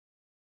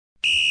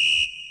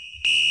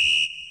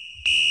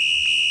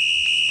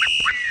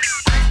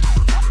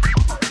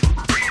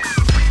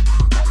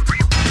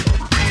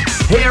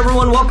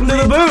to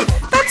The Boot.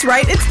 That's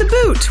right, it's The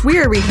Boot. We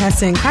are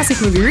recasting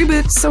classic movie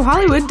reboots so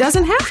Hollywood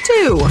doesn't have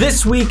to.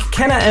 This week,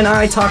 Kenna and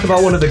I talk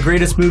about one of the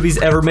greatest movies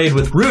ever made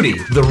with Rudy,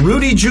 the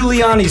Rudy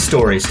Giuliani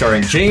story,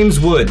 starring James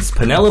Woods,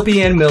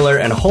 Penelope Ann Miller,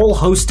 and a whole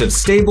host of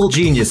stable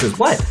geniuses.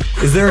 What?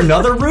 Is there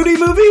another Rudy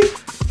movie?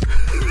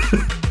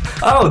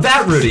 Oh,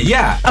 that Rudy,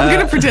 yeah. I'm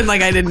going to pretend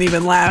like I didn't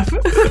even laugh.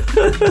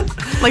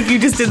 Like you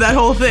just did that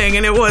whole thing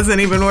and it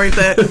wasn't even worth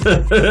it.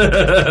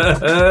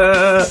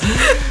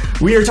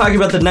 We are talking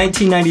about the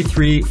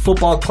 1993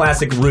 football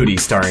classic Rudy,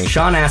 starring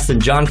Sean Astin,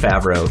 Jon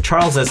Favreau,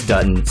 Charles S.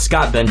 Dutton,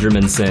 Scott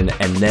Benjaminson,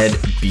 and Ned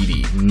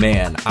Beatty.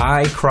 Man,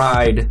 I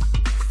cried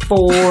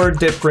 4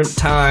 different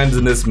times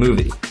in this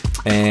movie,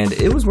 and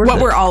it was worth it.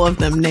 What were all of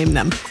them? Name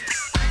them.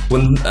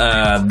 When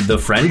the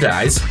friend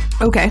dies.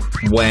 Okay.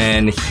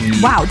 When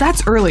he... Wow,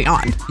 that's early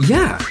on.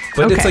 Yeah,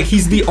 but Okay. it's like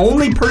he's the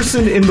only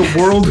person in the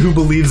world who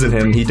believes in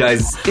him. He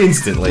dies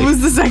instantly. What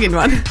was the second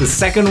one? The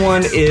second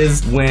one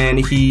is when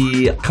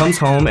he comes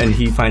home and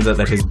he finds out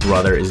that his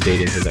brother is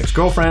dating his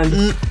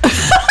ex-girlfriend.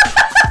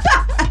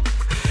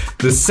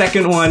 The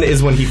second one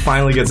is when he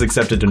finally gets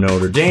accepted to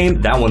Notre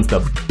Dame. That one's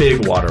the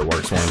big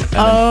waterworks one. And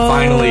then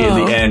finally, in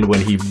the end, when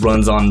he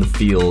runs on the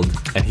field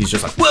and he's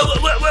just like, whoa, whoa,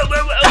 whoa, whoa,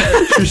 whoa,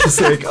 whoa. She's just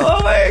like,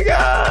 oh my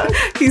God.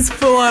 He's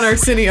full on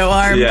Arsenio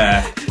arm.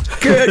 Yeah.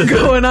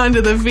 Going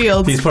onto the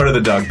field. He's part of the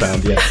dog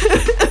pound, yeah.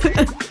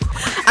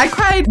 I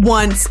cried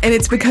once, and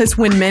it's because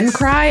when men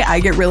cry,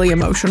 I get really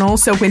emotional.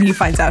 So when he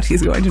finds out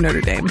he's going to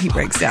Notre Dame, he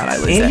breaks down. I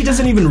lose it. And he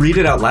doesn't even read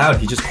it out loud.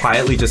 He just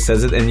quietly just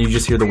says it, and you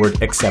just hear the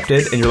word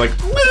accepted, and you're like,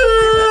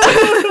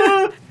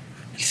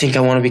 You think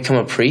I want to become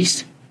a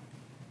priest?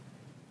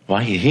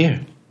 Why are you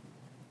here?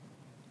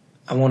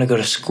 I want to go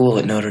to school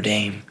at Notre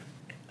Dame.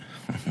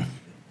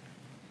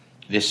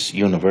 This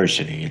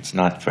university, it's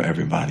not for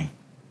everybody.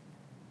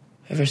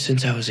 Ever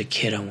since I was a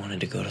kid, I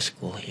wanted to go to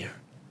school here.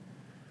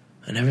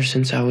 And ever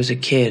since I was a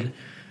kid,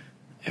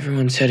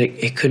 everyone said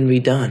it couldn't be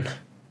done.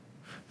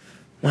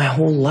 My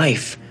whole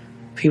life,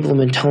 people have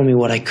been telling me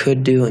what I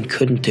could do and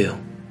couldn't do.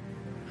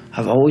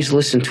 I've always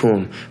listened to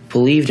them,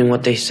 believed in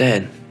what they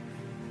said.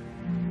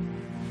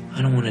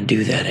 I don't want to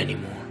do that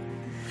anymore.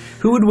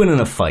 who would win in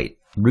a fight?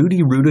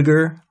 Rudy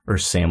Rudiger or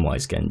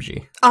Samwise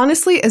Gamgee?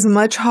 Honestly, as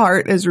much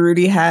heart as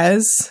Rudy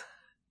has,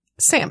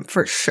 Sam,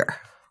 for sure.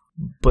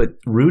 But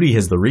Rudy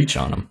has the reach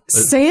on him.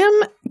 Sam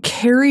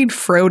carried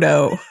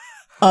Frodo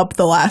up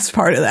the last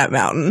part of that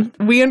mountain.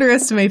 We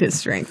underestimate his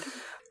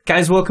strength.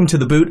 Guys, welcome to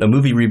The Boot, a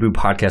movie reboot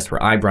podcast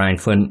where I, Brian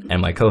Flynn,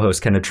 and my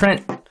co-host Kenna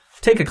Trent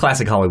take a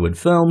classic Hollywood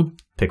film,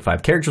 pick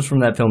 5 characters from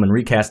that film, and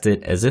recast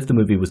it as if the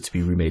movie was to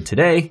be remade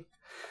today.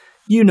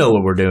 You know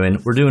what we're doing.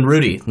 We're doing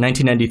Rudy,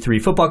 1993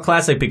 football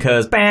classic,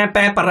 because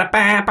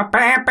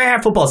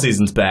football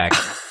season's back.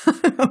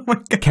 Oh my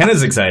God.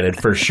 Kenna's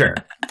excited, for sure.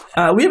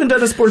 We haven't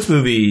done a sports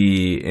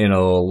movie in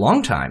a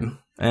long time,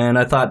 and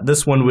I thought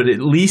this one would at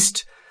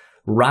least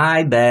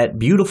ride that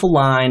beautiful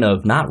line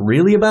of not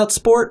really about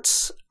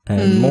sports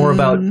and more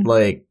about,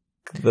 like,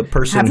 the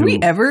person Have who... we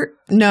ever?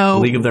 No.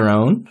 League of Their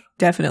Own?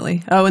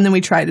 Definitely. Oh, and then we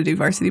tried to do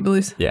Varsity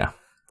Blues. Yeah.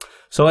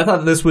 So I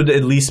thought this would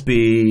at least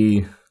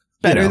be...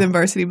 Better than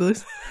Varsity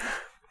Blues?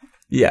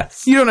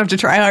 Yes. You don't have to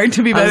try hard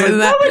to be better than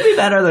that. That would be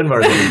better than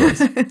Varsity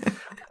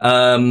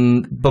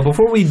Blues. But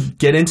before we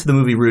get into the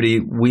movie, Rudy,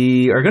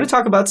 we are going to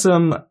talk about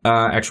some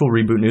actual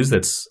reboot news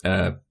that's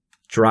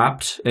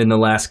dropped in the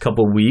last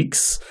couple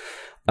weeks.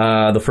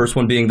 The first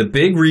one being the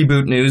big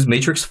reboot news,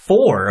 Matrix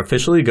 4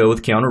 officially go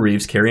with Keanu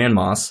Reeves, Carrie-Anne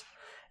Moss.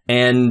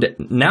 And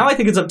now I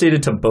think it's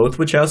updated to both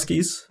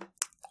Wachowskis.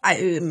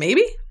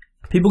 Maybe?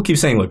 People keep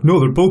saying, like, no,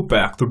 they're both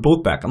back. They're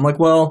both back. I'm like,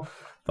 well...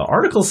 The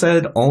article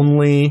said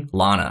only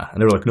Lana.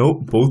 And they're like,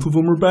 nope, both of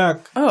them are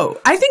back. Oh,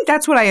 I think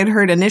that's what I had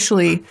heard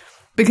initially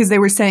because they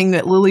were saying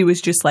that Lily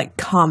was just like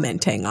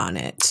commenting on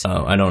it.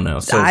 Oh, I don't know.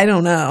 So I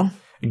don't know.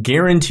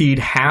 Guaranteed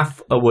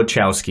half of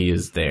Wachowski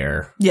is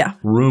there. Yeah.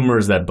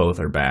 Rumors that both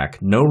are back.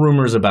 No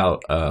rumors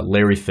about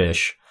Larry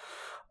Fish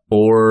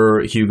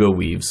or Hugo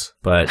Weavs.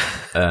 But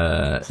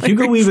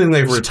Hugo Weaving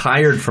like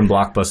retired from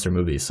blockbuster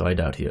movies, so I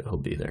doubt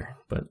he'll be there.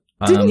 But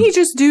didn't he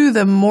just do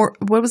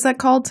what was that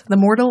called? The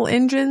Mortal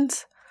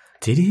Engines?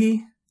 Did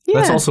he? Yeah.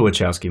 That's also a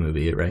Wachowski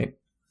movie, right?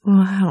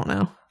 Well, I don't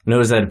know. No,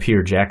 is that a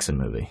Peter Jackson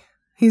movie?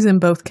 He's in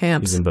both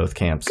camps. He's in both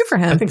camps. Good for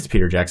him. I think it's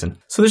Peter Jackson.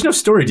 So there's no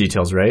story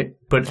details, right?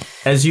 But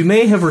as you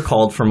may have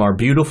recalled from our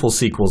beautiful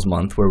sequels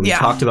month where we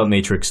talked about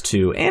Matrix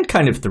 2 and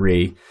kind of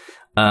 3,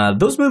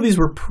 those movies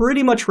were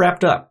pretty much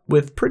wrapped up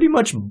with pretty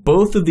much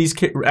both of these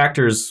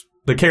actors,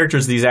 the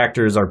characters these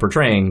actors are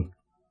portraying,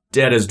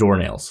 dead as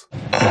doornails.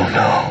 Oh,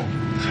 no.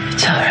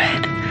 It's all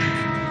right.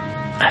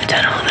 I've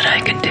done all that I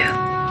could do.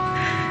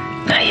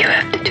 Now you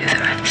have to do the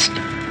rest.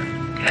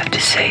 You have to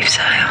save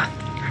Zion.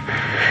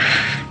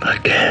 I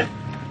can't.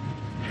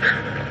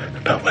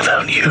 Not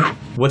without you.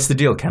 What's the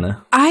deal,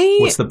 Kenna?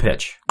 What's the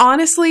pitch?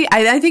 Honestly,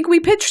 I think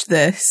we pitched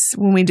this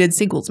when we did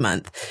Sequels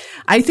Month.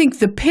 I think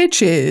the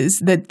pitch is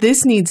that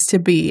this needs to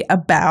be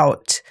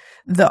about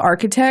the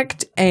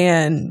architect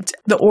and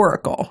the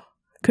Oracle.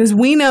 Because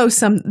we know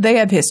they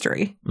have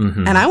history.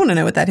 Mm-hmm. And I want to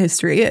know what that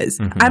history is.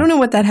 I don't know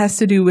what that has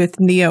to do with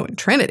Neo and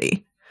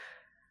Trinity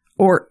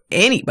or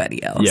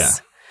anybody else. Yeah.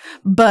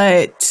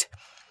 But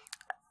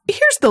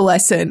here's the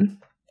lesson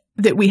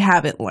that we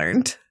haven't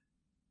learned.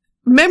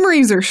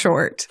 Memories are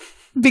short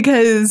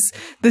because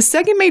the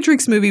second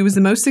Matrix movie was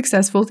the most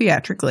successful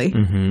theatrically.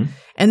 Mm-hmm.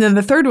 And then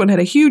the third one had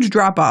a huge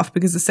drop off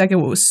because the second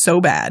one was so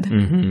bad.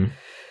 Mm-hmm.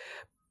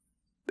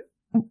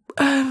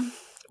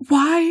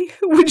 Why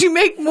would you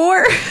make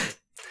more?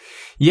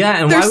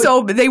 Yeah, and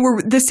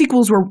the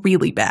sequels were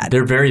really bad.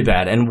 They're very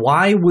bad. And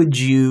why would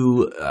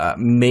you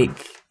make...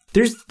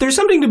 There's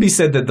something to be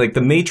said that like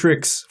the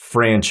Matrix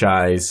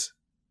franchise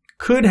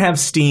could have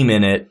steam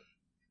in it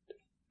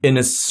in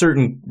a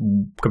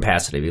certain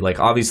capacity. Like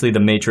obviously the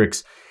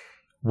Matrix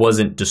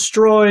wasn't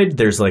destroyed.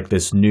 There's like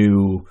this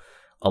new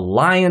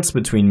alliance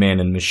between man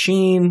and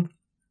machine.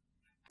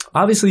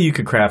 Obviously you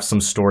could craft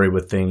some story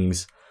with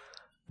things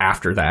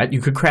after that.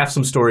 You could craft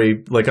some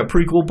story like a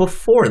prequel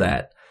before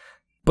that.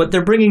 But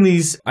they're bringing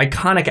these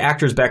iconic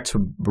actors back to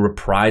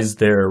reprise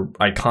their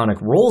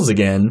iconic roles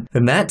again.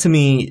 And that, to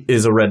me,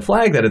 is a red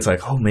flag that it's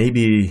like, oh,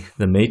 maybe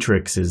the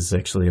Matrix is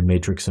actually a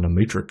Matrix and a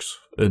Matrix.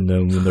 And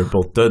then when they're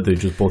both dead, they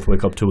just both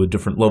wake up to a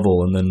different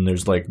level. And then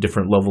there's, like,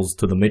 different levels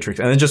to the Matrix.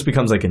 And it just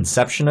becomes, like,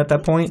 Inception at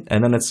that point.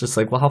 And then it's just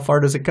like, well, how far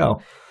does it go?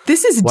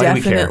 This is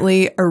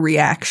definitely a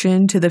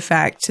reaction to the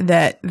fact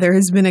that there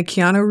has been a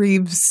Keanu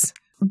Reeves,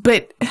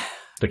 but...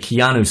 The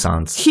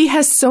Keanu-sans. He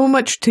has so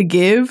much to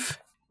give.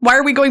 Why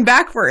are we going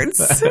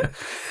backwards?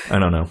 I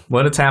don't know.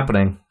 What it's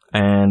happening.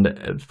 And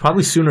it's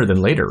probably sooner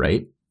than later,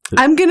 right?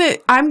 I'm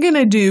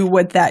gonna do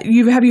what that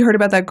have you heard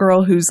about that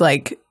girl who's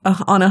like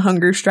on a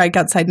hunger strike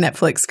outside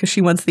Netflix because she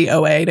wants the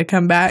OA to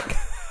come back?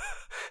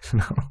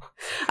 No.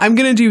 I'm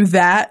gonna do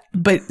that,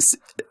 but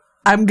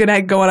I'm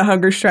gonna go on a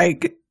hunger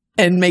strike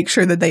and make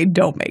sure that they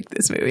don't make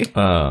this movie.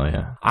 Oh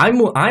yeah,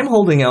 I'm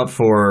holding out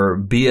for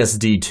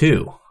BSD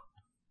 2,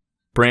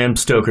 Bram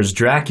Stoker's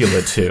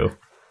Dracula 2.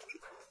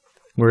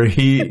 Where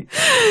he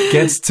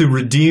gets to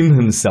redeem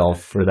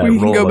himself for that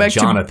role of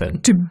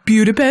Jonathan. To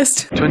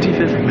Budapest?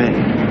 25th of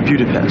May,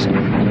 Budapest.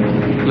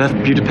 Left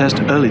Budapest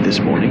early this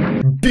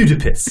morning.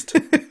 Budapest.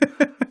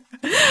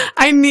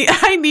 I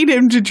need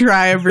him to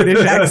try a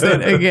British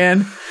accent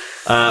again.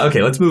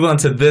 Okay, let's move on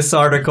to this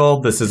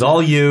article. This is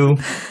all you.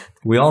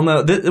 We all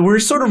know. We're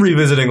sort of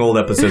revisiting old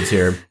episodes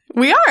here.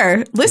 We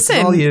are.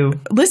 Listen, all you.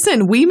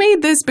 Listen, we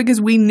made this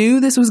because we knew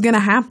this was going to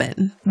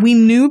happen. We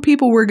knew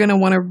people were going to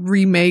want to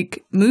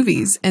remake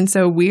movies. And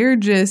so we're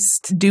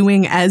just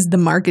doing as the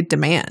market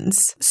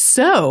demands.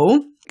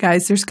 So,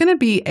 guys, there's going to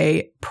be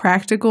a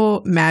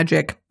Practical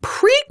Magic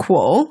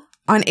prequel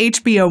on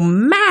HBO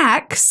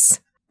Max.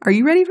 Are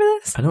you ready for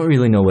this? I don't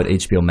really know what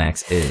HBO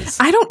Max is.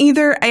 I don't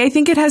either. I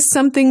think it has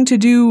something to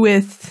do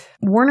with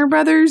Warner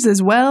Brothers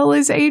as well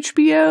as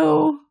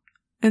HBO.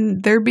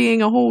 And there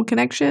being a whole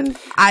connection?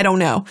 I don't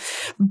know.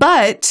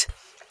 But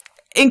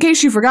in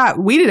case you forgot,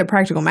 we did a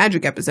Practical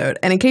Magic episode.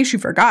 And in case you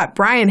forgot,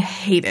 Brian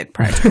hated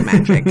Practical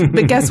Magic.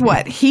 But guess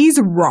what? He's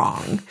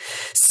wrong.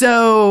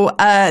 So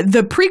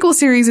the prequel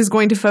series is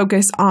going to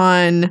focus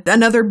on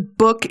another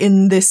book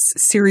in this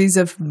series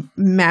of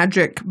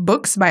magic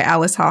books by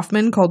Alice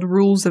Hoffman called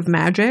Rules of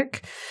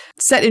Magic.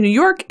 Set in New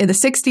York in the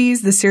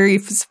 60s, the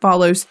series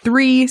follows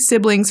three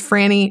siblings,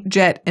 Franny,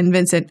 Jet, and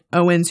Vincent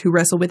Owens, who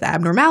wrestle with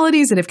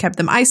abnormalities that have kept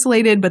them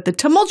isolated, but the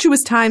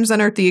tumultuous times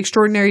unearth the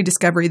extraordinary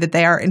discovery that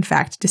they are, in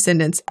fact,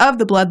 descendants of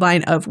the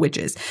bloodline of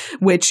witches,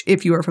 which,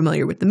 if you are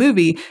familiar with the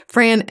movie,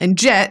 Fran and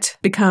Jet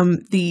become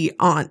the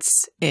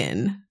aunts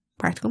in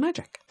Practical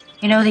Magic.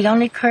 You know the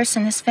only curse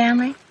in this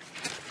family?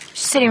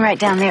 She's sitting right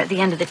down there at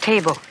the end of the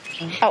table.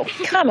 Oh,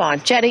 come on,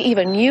 Jetty.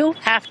 Even you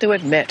have to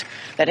admit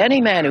that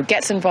any man who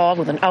gets involved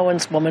with an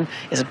Owens woman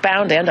is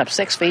bound to end up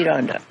 6 feet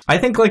under. I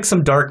think like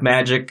some dark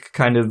magic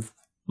kind of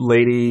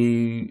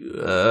lady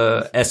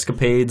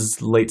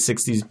escapades, late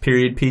 60s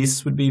period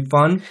piece would be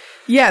fun.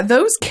 Yeah,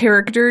 those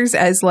characters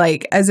as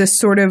a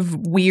sort of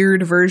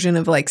weird version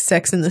of like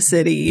Sex and the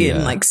City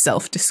and like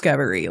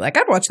self-discovery. Like,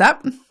 I'd watch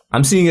that.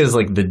 I'm seeing it as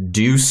like The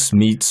Deuce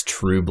meets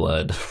True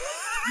Blood.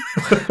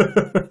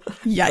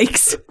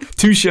 Yikes.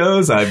 2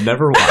 shows I've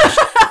never watched.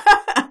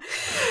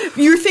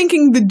 You're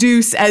thinking The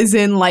Deuce as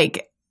in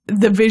like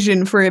the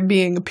vision for it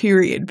being a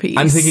period piece.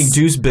 I'm thinking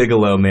Deuce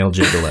Bigelow, Male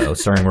Gigolo,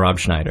 starring Rob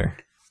Schneider.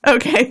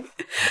 Okay.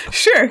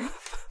 Sure.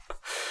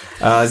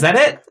 Is that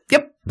it?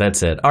 Yep.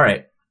 That's it. All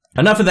right.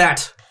 Enough of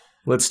that.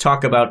 Let's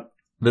talk about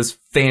this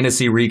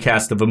fantasy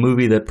recast of a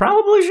movie that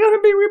probably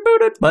shouldn't be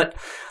rebooted, but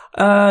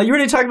you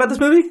ready to talk about this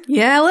movie?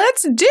 Yeah,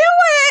 let's do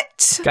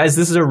it! Guys,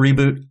 this is a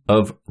reboot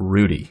of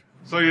Rudy.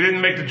 So you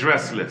didn't make the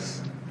dress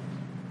list.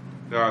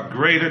 There are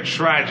greater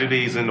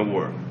tragedies in the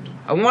world.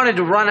 I wanted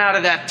to run out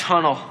of that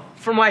tunnel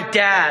for my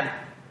dad.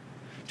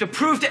 To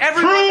prove to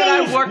everyone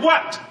that I worked...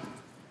 what?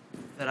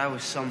 That I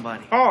was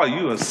somebody. Oh,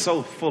 you are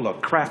so full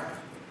of crap.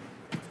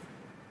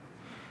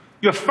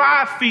 You're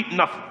 5 feet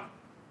nothing.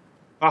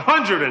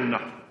 100 and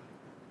nothing.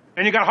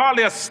 And you got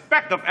hardly a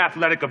speck of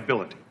athletic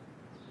ability.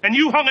 And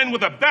you hung in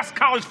with the best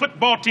college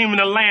football team in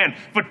the land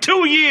for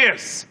 2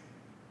 years.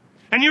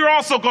 And you're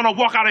also going to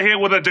walk out of here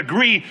with a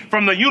degree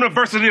from the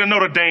University of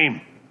Notre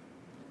Dame.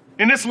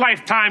 In this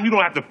lifetime, you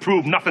don't have to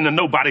prove nothing to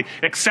nobody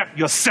except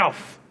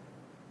yourself.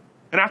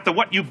 And after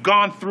what you've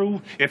gone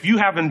through, if you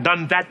haven't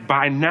done that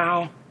by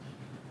now,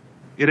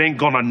 it ain't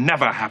going to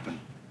never happen.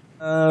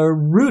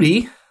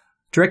 Rudy,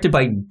 directed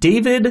by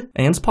David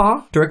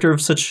Anspaugh, director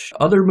of such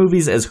other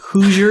movies as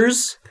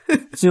Hoosiers.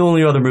 It's the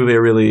only other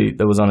movie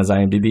that was on his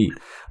IMDb.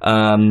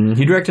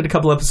 He directed a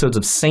couple episodes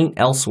of Saint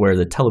Elsewhere,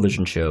 the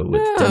television show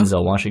with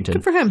Denzel Washington.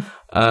 Good for him.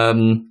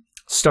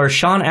 Stars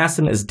Sean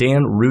Astin as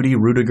Dan Rudy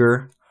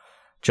Rudiger,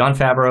 Jon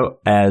Favreau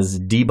as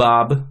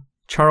D-Bob,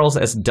 Charles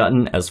S.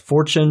 Dutton as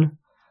Fortune,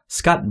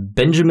 Scott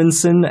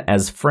Benjaminson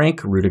as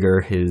Frank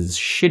Rudiger, his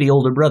shitty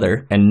older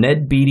brother, and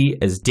Ned Beatty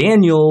as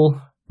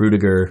Daniel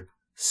Rudiger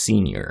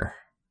Sr.,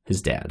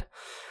 his dad.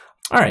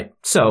 All right,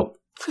 so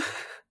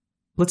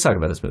let's talk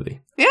about this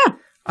movie. Yeah.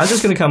 I'm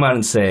just going to come out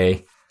and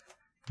say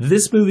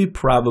this movie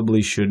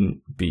probably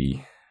shouldn't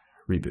be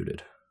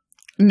rebooted.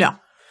 No.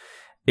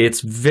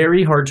 It's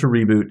very hard to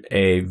reboot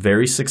a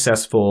very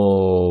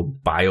successful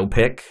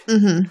biopic.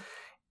 Mm-hmm.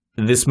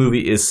 This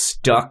movie is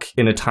stuck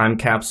in a time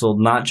capsule,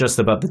 not just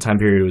about the time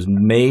period it was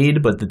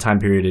made, but the time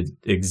period it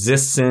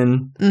exists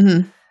in.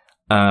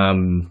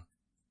 Mm-hmm.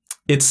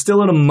 It's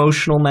still an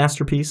emotional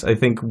masterpiece. I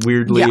think,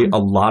 weirdly, a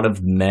lot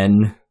of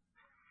men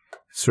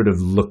sort of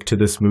look to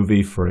this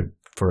movie for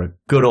a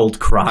good old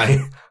cry.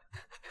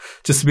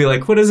 Just to be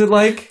like, what is it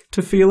like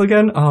to feel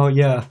again? Oh,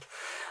 yeah.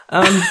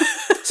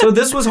 So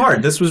this was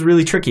hard. This was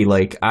really tricky.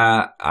 Like,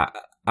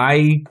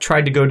 I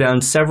tried to go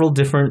down several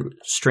different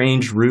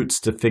strange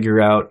routes to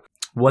figure out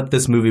what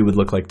this movie would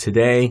look like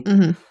today.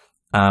 Mm-hmm.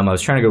 I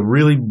was trying to go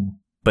really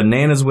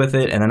bananas with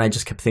it, and then I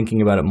just kept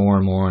thinking about it more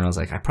and more, and I was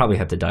like, I probably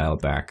have to dial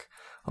it back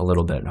a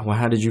little bit. Well,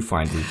 how did you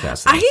find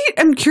recasting?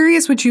 I'm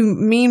curious what you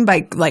mean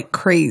by, like,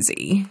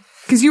 crazy.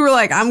 Because you were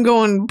like, I'm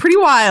going pretty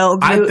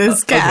wild with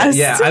this cast. Okay,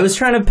 yeah, I was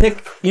trying to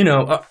pick,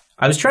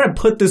 I was trying to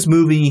put this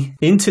movie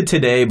into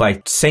today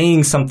by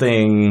saying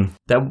something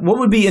what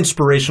would be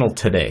inspirational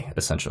today,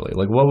 essentially.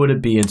 Like, what would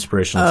it be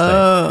inspirational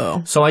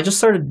today? So I just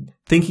started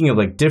thinking of,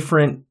 like,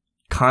 different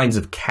kinds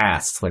of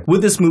casts. Like,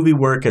 would this movie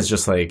work as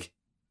just, like,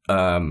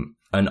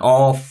 an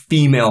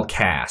all-female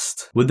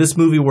cast? Would this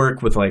movie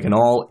work with, like, an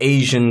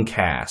all-Asian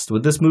cast?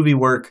 Would this movie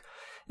work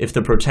if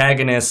the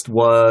protagonist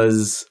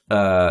was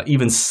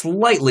even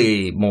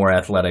slightly more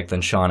athletic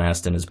than Sean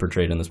Astin is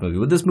portrayed in this movie?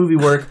 Would this movie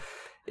work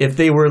if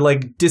they were,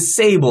 like,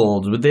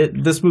 disabled? Would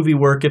this movie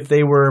work if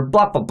they were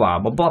blah, blah, blah,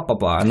 blah, blah, blah,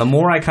 blah? And the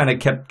more I kind of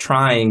kept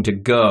trying to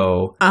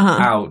go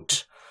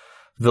out,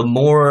 the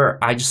more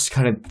I just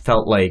kind of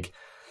felt like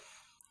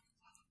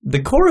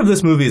the core of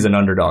this movie is an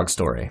underdog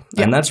story.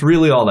 Yeah. And that's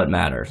really all that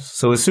matters.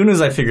 So as soon as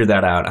I figured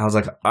that out, I was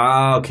like,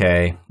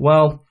 okay,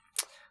 well,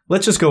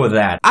 let's just go with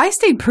that. I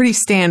stayed pretty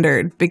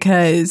standard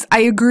because I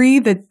agree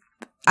that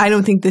I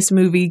don't think this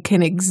movie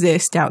can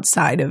exist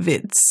outside of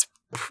its,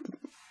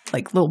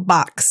 like, little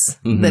box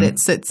that it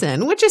sits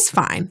in, which is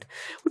fine.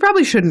 We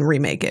probably shouldn't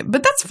remake it,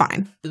 but that's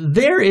fine.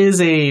 There is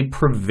a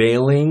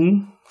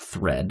prevailing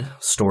thread,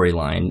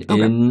 storyline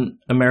in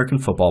American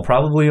football,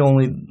 probably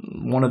only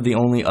one of the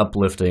only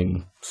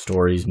uplifting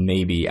stories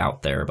maybe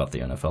out there about the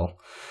NFL,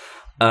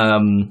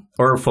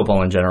 or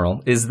football in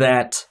general, is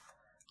that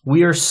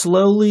we are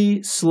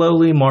slowly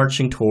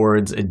marching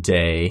towards a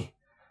day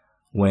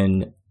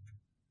when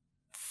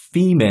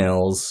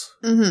females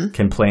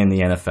can play in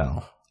the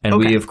NFL. And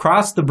we have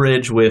crossed the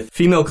bridge with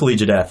female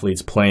collegiate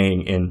athletes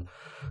playing in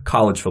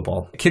college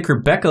football.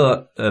 Kicker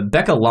Becca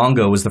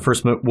Longo was the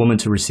first woman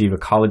to receive a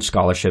college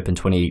scholarship in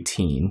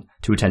 2018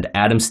 to attend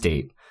Adams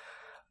State.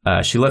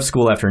 She left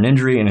school after an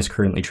injury and is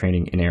currently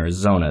training in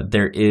Arizona.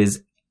 There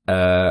is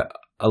a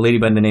lady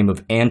by the name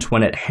of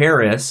Antoinette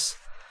Harris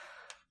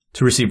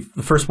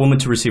the first woman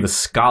to receive a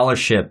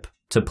scholarship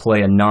to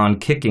play a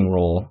non-kicking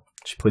role.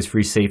 She plays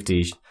free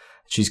safety.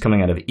 She's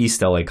coming out of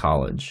East LA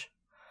College.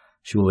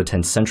 She will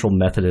attend Central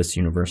Methodist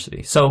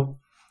University. So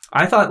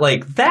I thought,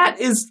 like,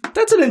 that's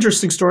an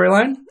interesting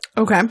storyline.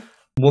 Okay.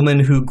 Woman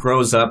who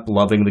grows up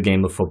loving the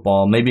game of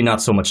football, maybe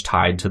not so much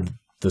tied to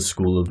the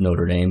school of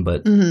Notre Dame,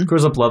 but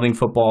grows up loving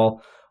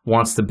football,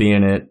 wants to be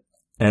in it,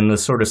 and the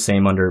sort of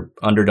same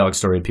underdog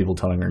story of people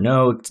telling her,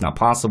 no, it's not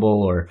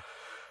possible, or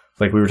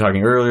like we were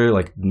talking earlier,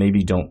 like,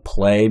 maybe don't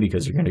play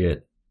because you're going to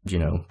get,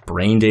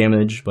 brain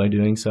damage by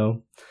doing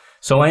so.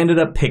 So I ended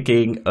up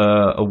picking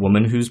a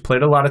woman who's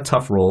played a lot of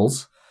tough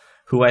roles,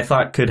 who I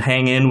thought could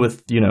hang in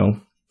with,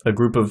 a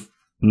group of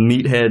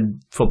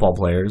meathead football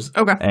players.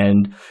 Okay.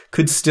 And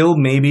could still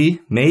maybe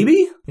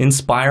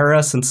inspire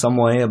us in some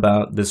way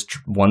about this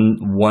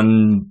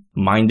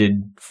one-minded,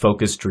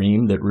 focused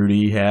dream that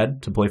Rudy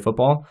had to play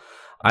football.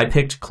 I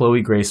picked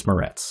Chloe Grace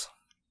Moretz.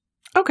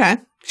 Okay.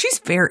 She's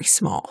very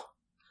small.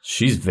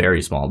 She's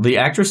very small. The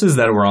actresses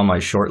that were on my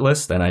short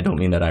list, and I don't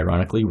mean that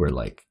ironically, were,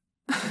 like,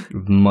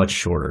 much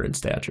shorter in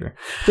stature.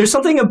 There's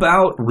something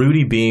about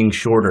Rudy being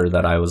shorter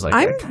that I was like,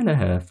 I kind of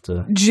have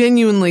to.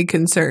 Genuinely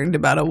concerned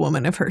about a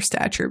woman of her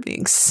stature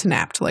being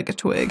snapped like a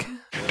twig.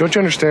 Don't you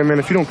understand, man?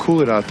 If you don't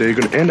cool it out there, you're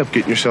going to end up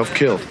getting yourself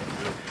killed.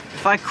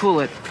 If I cool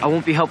it, I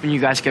won't be helping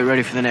you guys get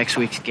ready for the next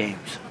week's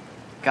games.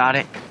 Got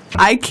it?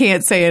 I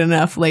can't say it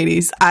enough,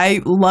 ladies.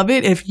 I love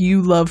it if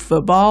you love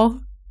football,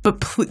 but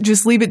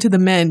just leave it to the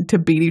men to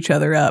beat each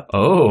other up.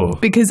 Oh.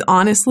 Because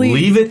honestly,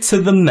 leave it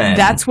to the men.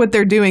 That's what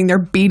they're doing. They're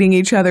beating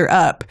each other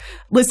up.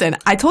 Listen,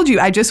 I told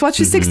you, I just watched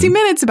a 60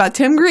 Minutes about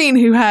Tim Green,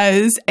 who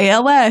has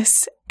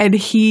ALS, and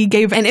he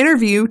gave an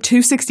interview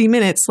to 60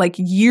 Minutes like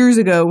years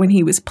ago when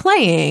he was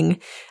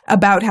playing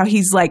about how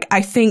he's like,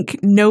 I think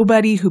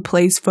nobody who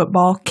plays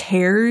football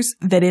cares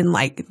that in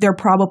like, they're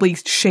probably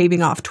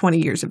shaving off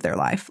 20 years of their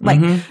life.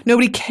 Like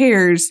nobody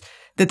cares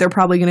that they're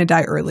probably going to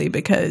die early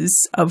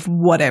because of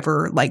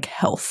whatever like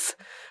health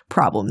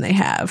problem they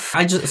have.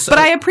 But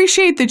I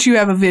appreciate that you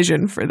have a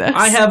vision for this.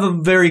 I have a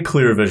very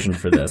clear vision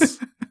for this.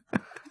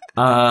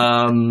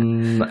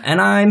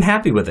 And I'm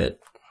happy with it.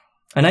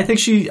 And I think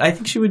she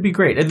would be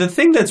great. And the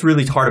thing that's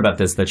really hard about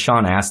this, that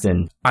Sean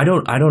Astin, I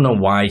don't know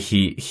why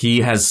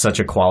he has such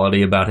a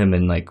quality about him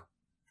in like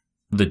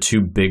the two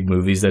big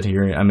movies that I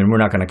mean, we're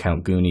not going to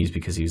count Goonies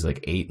because he's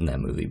like 8 in that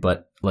movie,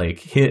 but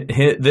like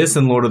this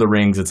and Lord of the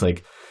Rings, it's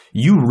like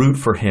you root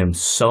for him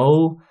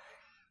so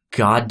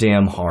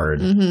goddamn hard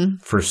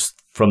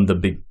from the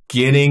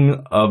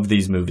beginning of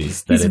these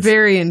movies. That He's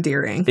very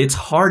endearing. It's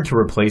hard to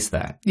replace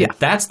that. Yeah. Like,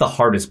 that's the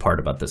hardest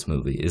part about this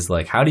movie is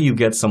like, how do you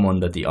get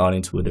someone that the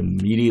audience would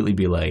immediately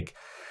be like,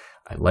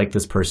 I like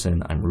this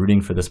person. I'm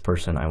rooting for this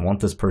person. I want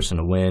this person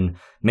to win.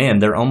 Man,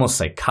 they're almost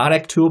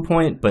psychotic to a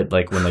point, but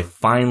like when they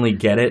finally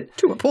get it.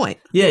 To a point.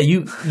 Yeah,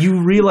 you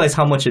realize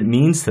how much it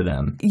means to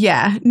them.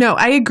 Yeah, no,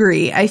 I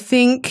agree. I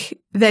think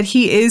that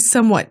he is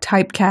somewhat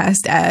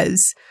typecast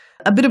as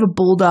a bit of a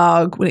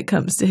bulldog when it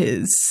comes to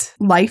his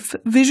life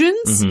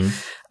visions.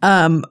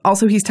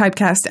 Also, he's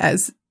typecast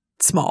as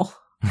small.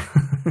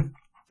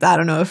 I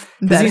don't know if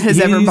that has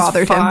ever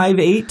bothered him.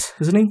 5'8",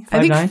 isn't he? 5'9"?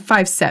 I think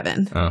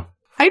 5'7". Oh.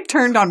 I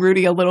turned on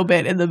Rudy a little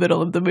bit in the middle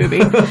of the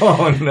movie.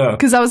 Oh, no.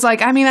 Because I was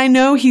like, I mean, I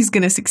know he's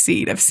going to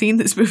succeed. I've seen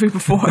this movie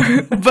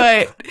before.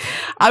 But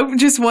I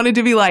just wanted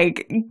to be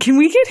like, can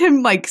we get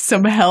him, like,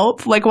 some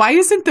help? Like, why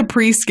isn't the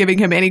priest giving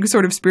him any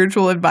sort of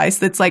spiritual advice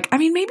that's like, I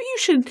mean, maybe you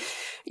should,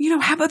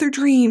 have other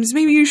dreams.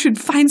 Maybe you should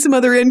find some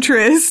other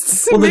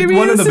interests. Well, maybe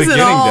one in this the isn't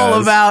beginning all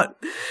does. about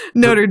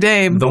Notre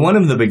Dame. The one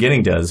in the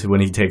beginning does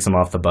when he takes him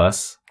off the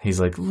bus. He's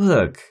like,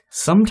 look,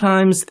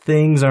 sometimes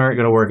things aren't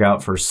going to work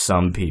out for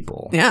some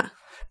people. Yeah.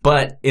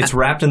 But it's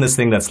wrapped in this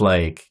thing that's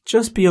like,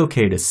 just be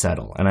okay to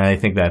settle. And I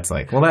think that's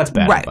like, well, that's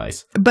bad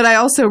advice. But I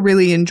also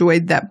really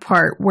enjoyed that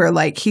part where,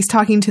 like, he's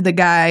talking to the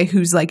guy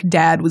whose, like,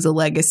 dad was a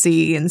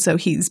legacy. And so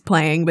he's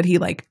playing, but he,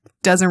 like,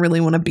 doesn't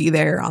really want to be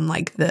there on,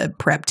 like, the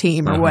prep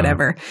team or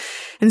whatever.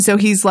 And so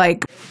he's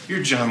like,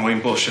 your John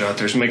Wayne bullshit out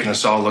there is making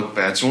us all look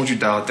bad. So won't you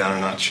dial it down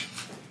a notch?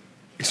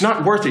 It's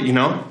not worth it, You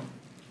got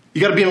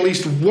to be in at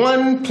least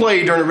one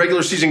play during a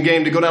regular season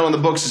game to go down on the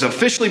books as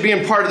officially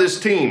being part of this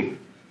team.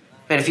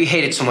 Man, if you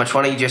hate it so much,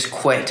 why don't you just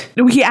quit?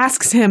 he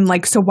asks him,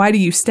 like, so why do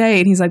you stay?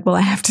 And he's like, well,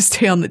 I have to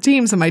stay on the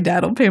team so my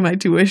dad will pay my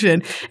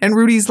tuition. And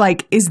Rudy's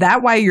like, is that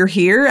why you're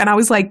here? And I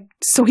was like,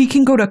 so he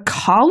can go to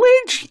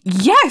college?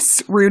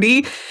 Yes,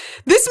 Rudy.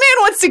 This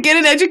man wants to get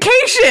an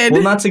education.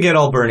 Well, not to get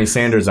all Bernie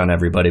Sanders on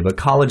everybody, but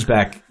college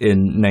back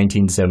in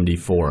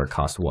 1974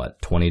 cost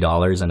what,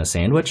 $20 and a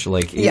sandwich?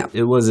 Like,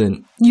 it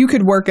wasn't. You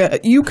could work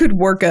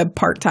a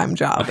part-time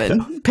job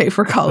and pay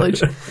for college.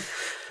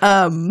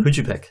 Who'd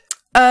you pick?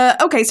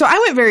 Okay, so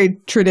I went very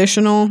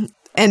traditional,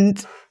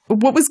 and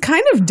what was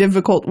kind of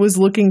difficult was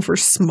looking for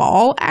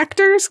small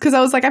actors, because I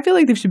was like, I feel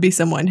like there should be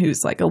someone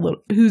who's like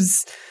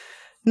who's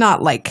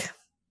not like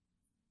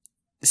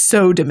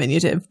so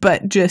diminutive,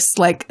 but just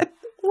like a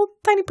little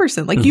tiny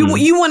person. Like you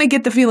want to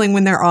get the feeling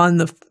when they're on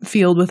the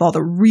field with all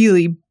the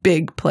really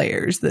big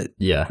players that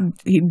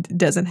he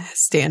doesn't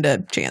stand a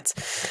chance.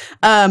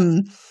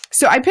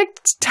 So I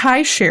picked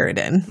Ty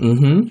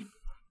Sheridan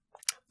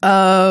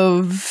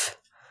of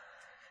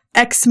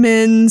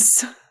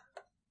X-Men's,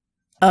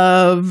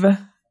 of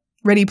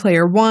Ready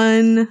Player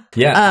One.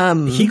 Yeah.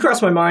 He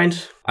crossed my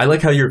mind. I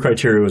like how your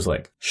criteria was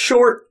like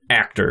short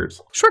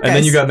actors. Short guys. And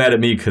then you got mad at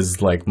me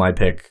because like my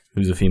pick,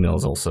 who's a female,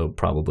 is also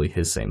probably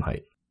his same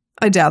height.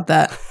 I doubt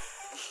that.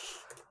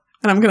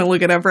 And I'm going to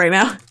look it up right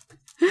now.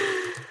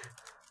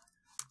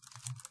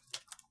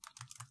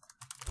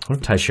 What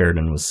if Ty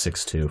Sheridan was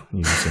 6'2"?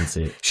 You just didn't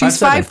see it. She's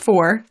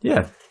 5'4".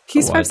 Yeah.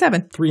 He's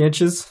 5'7". 3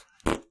 inches.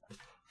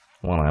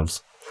 One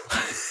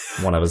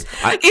of us.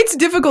 It's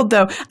difficult,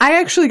 though. I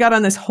actually got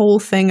on this whole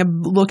thing of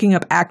looking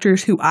up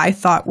actors who I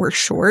thought were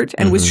short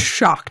and was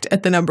shocked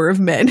at the number of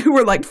men who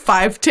were like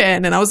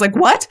 5'10". And I was like,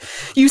 what?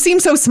 You seem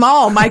so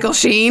small, Michael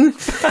Sheen.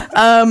 It's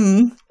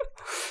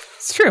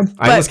true.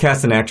 I almost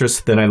cast an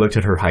actress, then I looked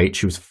at her height.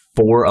 She was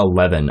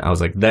 4'11". I was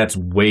like, that's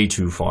way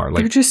too far.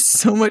 Like, they're just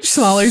so much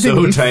smaller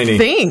than you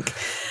think.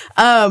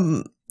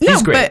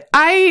 He's great. But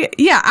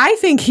I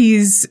think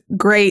he's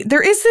great.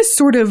 There is this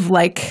sort of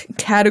like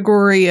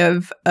category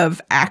of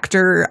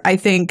actor, I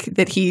think,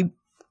 that he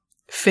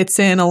fits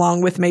in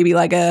along with maybe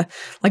like a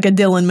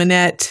Dylan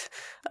Minnette,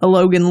 a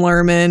Logan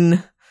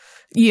Lerman.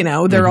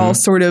 They're all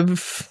sort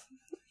of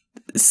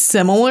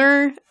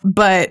similar,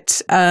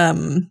 but I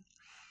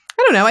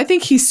don't know. I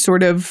think he's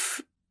sort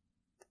of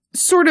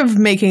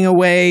making a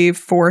way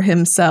for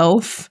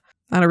himself.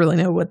 I don't really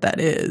know what that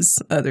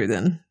is other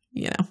than,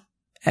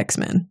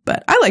 X-Men,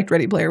 but I liked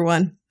Ready Player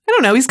One. I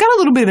don't know. He's got a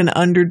little bit of an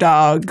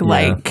underdog,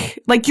 like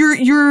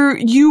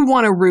you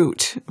want to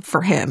root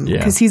for him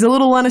because he's a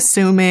little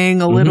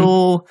unassuming,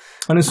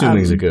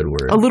 unassuming is a good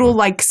word. A little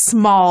like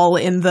small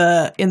in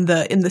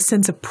the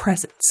sense of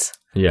presence.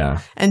 Yeah.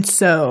 And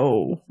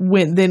so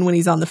when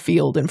he's on the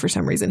field and for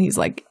some reason he's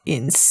like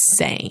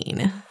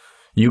insane.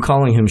 You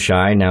calling him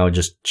Shy now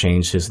just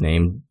changed his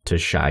name to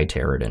Shy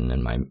Terradin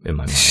in my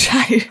mind.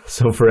 Shy.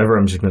 So forever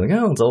I'm just going to be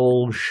like, oh, it's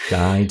old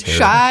Shy Terradin.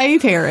 Shy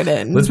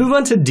Terradin. Let's move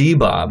on to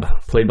D-Bob,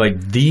 played by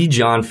the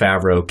Jon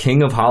Favreau,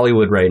 king of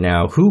Hollywood right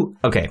now.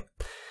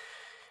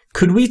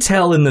 Could we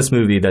tell in this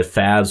movie that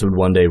Favs would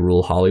one day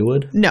rule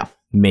Hollywood? No.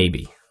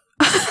 Maybe.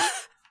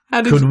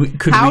 How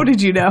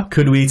did you know?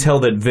 Could we tell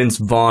that Vince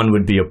Vaughn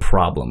would be a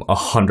problem?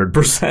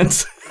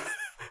 100%.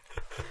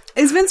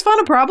 Is Vince Vaughn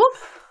a problem?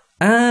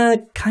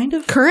 Kind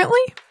of.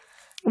 Currently?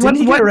 Didn't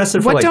he get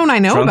arrested for, what don't I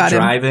know drunk about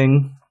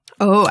driving? Him?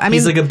 Oh, I mean...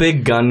 He's like a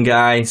big gun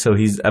guy, so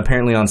he's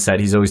apparently on set.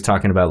 He's always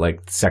talking about,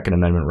 like, Second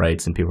Amendment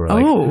rights, and people are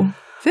like... Oh,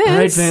 Vince. All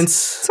right,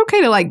 Vince. It's okay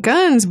to like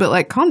guns, but,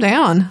 like, calm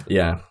down.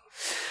 Yeah.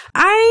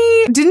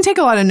 I didn't take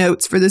a lot of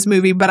notes for this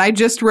movie, but I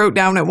just wrote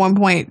down at one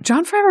point,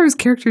 Jon Favreau's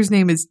character's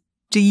name is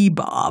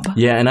D-Bob.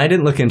 Yeah, and I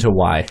didn't look into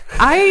why.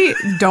 I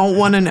don't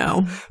want to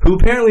know. Who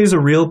apparently is a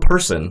real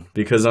person,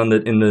 because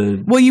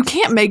Well, you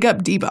can't make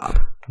up D-Bob.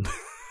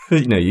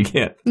 No, you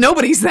can't.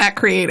 Nobody's that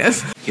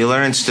creative. You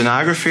learning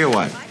stenography or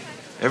what?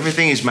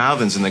 Everything he's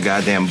mouthing's in the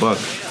goddamn book.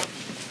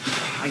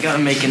 I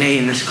gotta make an A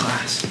in this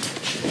class.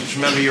 Just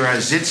remember you're a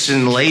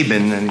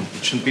Sitzenleben and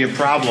it shouldn't be a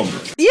problem.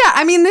 Yeah,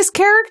 I mean, this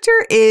character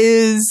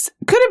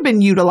could have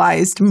been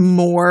utilized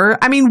more.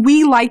 I mean,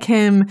 we like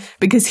him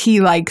because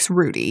he likes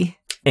Rudy.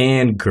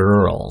 And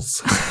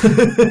girls.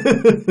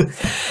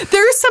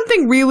 There is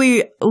something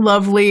really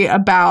lovely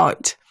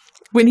about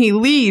when he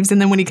leaves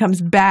and then when he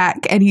comes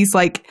back and he's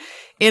like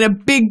in a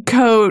big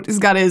coat, he's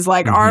got his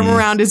like arm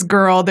around his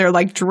girl. They're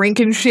like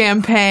drinking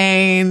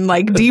champagne.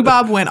 Like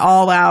D-Bob went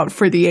all out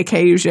for the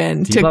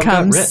occasion to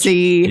come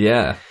see.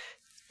 Yeah.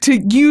 To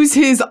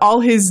use all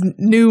his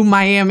new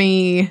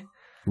Miami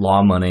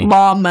law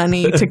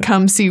money to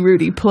come see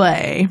Rudy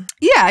play.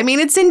 Yeah, I mean,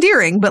 it's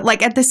endearing, but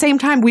like at the same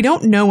time, we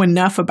don't know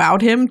enough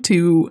about him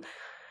to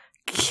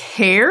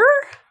care.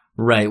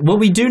 Right. What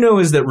we do know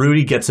is that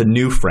Rudy gets a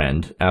new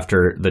friend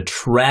after the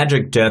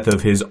tragic death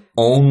of his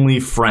only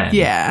friend.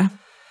 Yeah.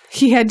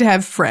 He had to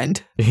have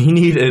friend. He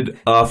needed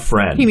a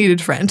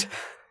friend.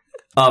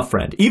 A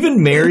friend.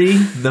 Even Mary,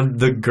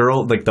 the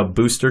girl, like the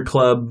booster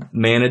club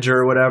manager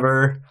or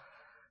whatever,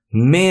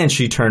 man,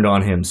 she turned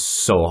on him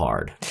so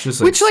hard.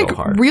 Just like, so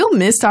hard. Real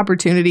missed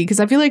opportunity, because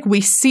I feel like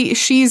we see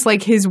she's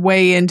like his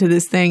way into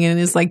this thing and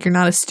is like, you're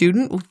not a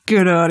student?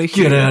 Get out of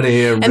here. Get out of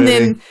here, And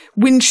then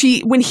when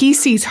he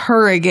sees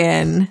her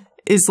again,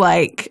 is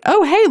like,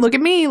 oh, hey, look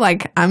at me.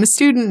 Like, I'm a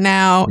student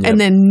now. Yep.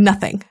 And then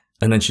nothing.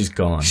 And then she's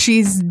gone.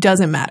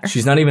 Doesn't matter.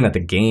 She's not even at the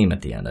game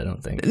at the end, I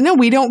don't think. No,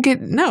 we don't get,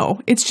 no.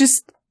 It's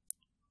just,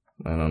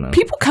 I don't know.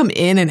 People come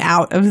in and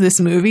out of this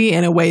movie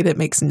in a way that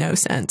makes no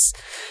sense.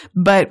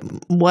 But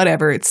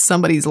whatever, it's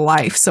somebody's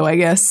life, so I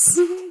guess.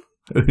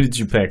 Who did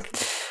you pick?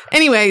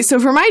 Anyway, so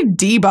for my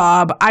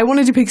D-Bob, I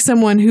wanted to pick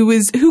someone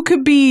who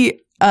could be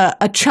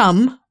a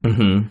chum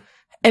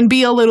and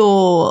be a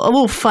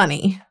little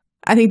funny.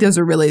 I think those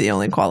are really the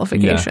only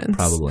qualifications. Yeah,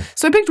 probably.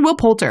 So I picked Will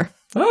Poulter.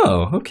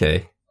 Oh,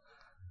 okay.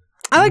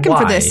 I like him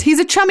for this. He's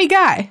a chummy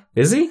guy.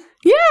 Is he?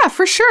 Yeah,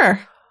 for sure.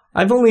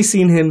 I've only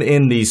seen him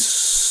in the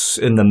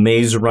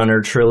Maze Runner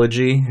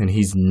trilogy, and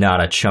he's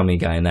not a chummy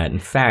guy in that. In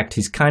fact,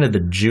 he's kind of the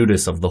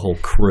Judas of the whole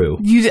crew.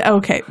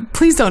 Okay,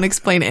 please don't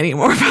explain any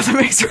more about the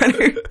Maze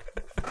Runner.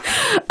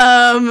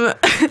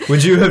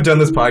 Would you have done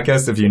this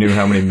podcast if you knew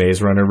how many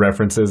Maze Runner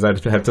references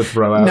I'd have to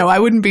throw out? No, I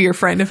wouldn't be your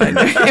friend if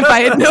I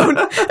had known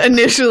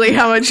initially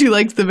how much you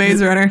liked the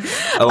Maze Runner.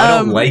 Oh, I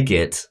don't like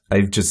it.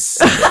 I've just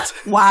seen it.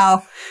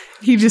 Wow.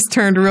 He just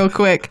turned real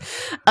quick.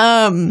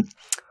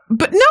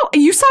 But no,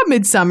 you saw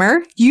Midsommar.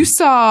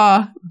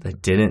 I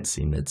didn't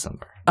see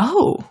Midsommar.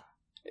 Oh.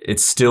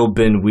 It's still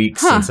been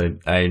weeks since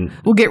I...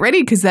 Well, get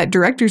ready, because that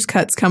director's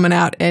cut's coming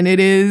out, and it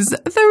is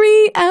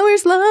 3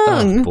 hours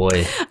long. Oh,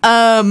 boy.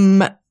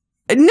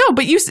 No,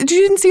 but you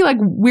didn't see, like,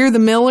 We're the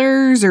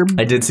Millers, or...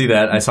 I did see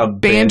that. I saw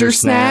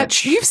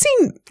Bandersnatch. You've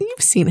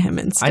seen him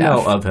and stuff. I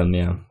know of him,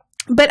 yeah.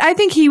 But I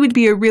think he would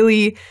be a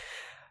really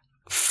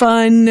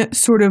fun,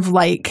 sort of,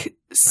 like,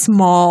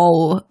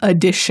 small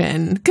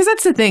addition. Because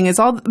that's the thing,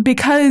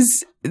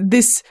 because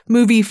this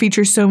movie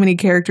features so many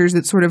characters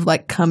that sort of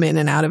like come in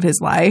and out of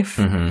his life,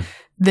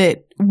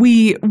 that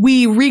we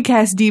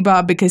recast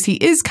D-Bob because he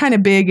is kind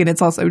of big and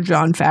it's also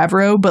Jon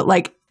Favreau. But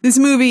like this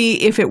movie,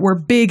 if it were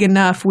big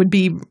enough, would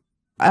be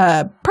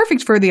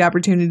perfect for the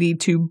opportunity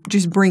to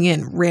just bring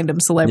in random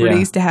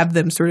celebrities to have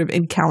them sort of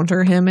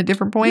encounter him at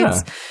different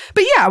points. Yeah.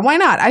 But yeah, why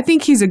not? I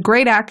think he's a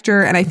great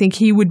actor, and I think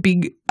he would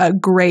be a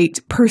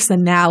great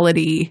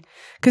personality.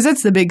 Because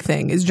that's the big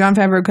thing, is Jon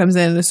Favreau comes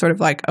in and is sort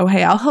of like, oh,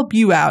 hey, I'll help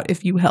you out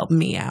if you help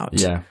me out.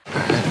 Yeah.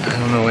 I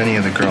don't know any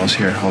of the girls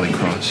here at Holy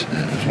Cross.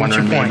 I was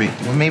wondering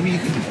maybe you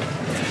could...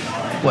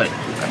 What?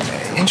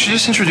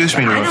 Just introduce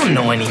me to I don't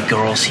know any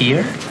girls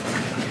here.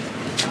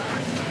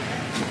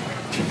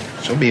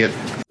 So be it.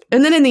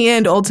 And then in the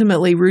end,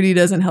 ultimately, Rudy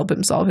doesn't help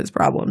him solve his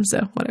problem,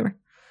 so whatever.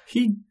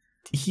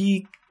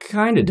 He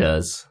kind of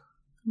does.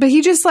 But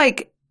he just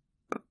like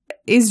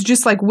is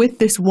just like with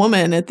this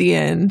woman at the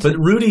end. But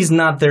Rudy's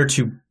not there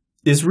to...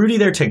 Is Rudy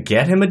there to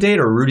get him a date,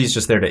 or Rudy's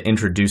just there to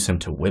introduce him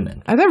to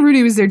women? I thought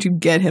Rudy was there to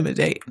get him a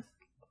date.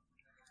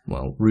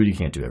 Well, Rudy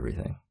can't do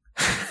everything.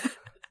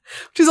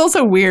 Which is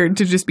also weird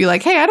to just be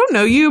like, hey, I don't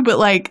know you, but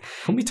like,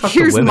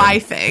 here's my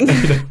thing.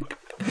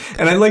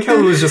 And I like how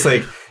it was just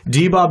like,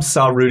 D-Bob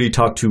saw Rudy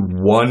talk to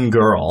one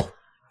girl.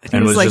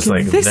 And was just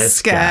like,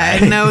 this guy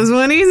knows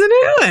what he's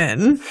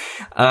doing.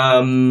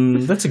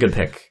 That's a good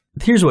pick.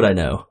 Here's what I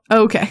know.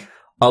 Okay.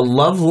 A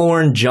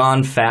lovelorn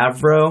Jon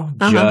Favreau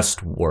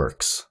just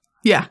works.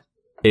 Yeah.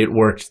 It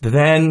worked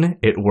then.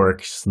 It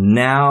works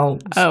now.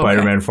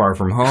 Spider-Man Far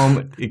From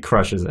Home. It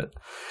crushes it.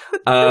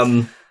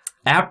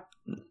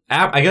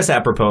 I guess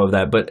apropos of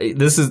that, but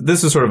this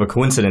is sort of a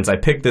coincidence. I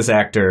picked this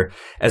actor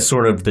as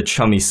sort of the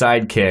chummy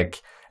sidekick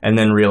and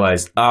then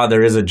realized,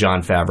 there is a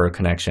Jon Favreau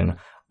connection.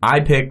 I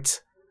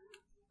picked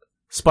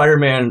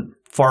Spider-Man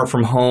Far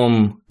From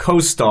Home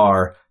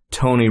co-star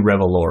Tony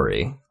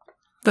Revolori.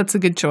 That's a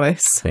good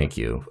choice. Thank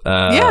you.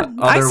 Yeah,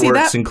 I other see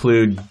works that.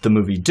 include the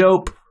movie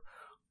Dope,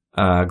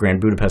 Grand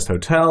Budapest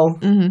Hotel,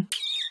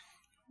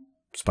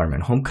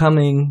 Spider-Man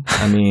Homecoming.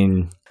 I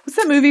mean... What's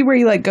that movie where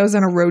he like goes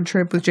on a road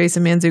trip with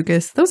Jason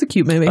Mantzoukas? That was a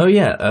cute movie. Oh,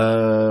 yeah.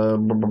 I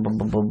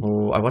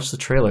watched the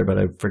trailer, but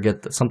I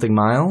forget that Something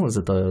Mile. Is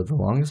it the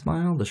longest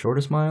mile? The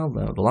shortest mile?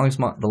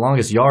 The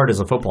longest yard is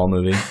a football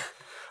movie.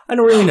 I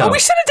don't really know. Oh, we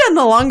should have done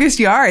The Longest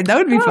Yard. That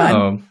would be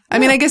fun. I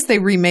mean, I guess they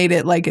remade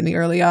it like in the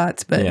early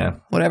aughts,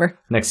 but whatever.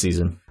 Next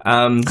season.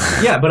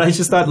 Yeah, but I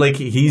just thought like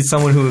he's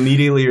someone who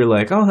immediately you're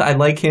like, oh, I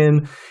like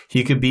him.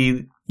 He could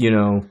be,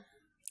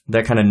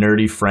 that kind of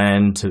nerdy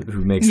friend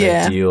who makes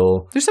that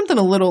deal. There's something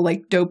a little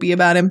like dopey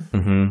about him.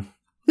 Mm-hmm.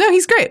 No,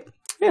 he's great.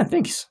 Yeah,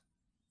 thanks.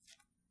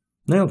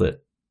 Nailed it.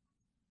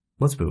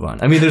 Let's move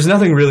on. I mean, there's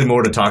nothing really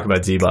more to talk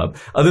about D-Bob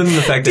other than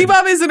the fact that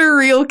D-Bob isn't a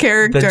real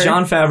character. That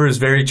Jon Favreau is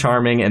very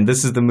charming, and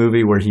this is the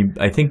movie where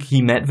I think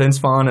he met Vince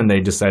Vaughn, and they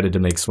decided to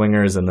make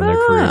Swingers, and then their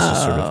careers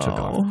just sort of took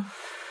off.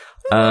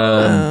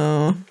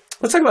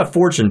 Let's talk about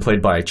Fortune,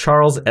 played by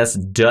Charles S.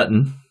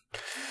 Dutton.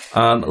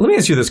 Let me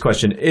ask you this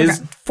question.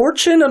 Is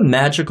Fortune a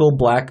magical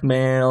black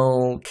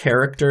male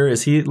character?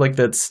 Is he like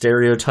that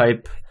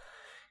stereotype?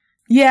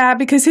 Yeah,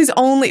 because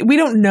we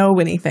don't know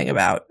anything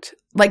about...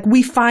 Like,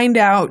 we find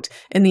out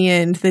in the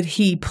end that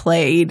he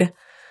played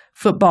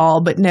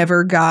football, but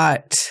never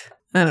got,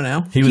 I don't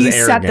know. He was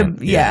arrogant.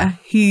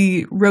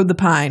 He rode the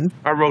pine.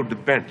 I rode the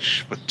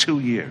bench for 2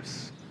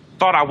 years.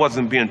 Thought I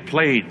wasn't being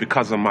played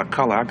because of my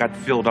color. I got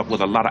filled up with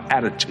a lot of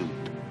attitude.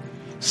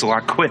 So I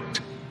quit.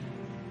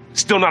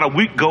 Still not a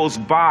week goes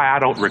by, I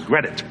don't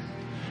regret it.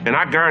 And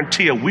I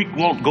guarantee a week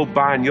won't go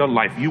by in your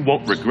life you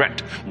won't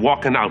regret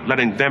walking out,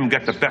 letting them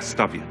get the best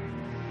of you.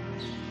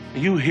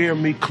 You hear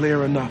me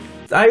clear enough?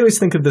 I always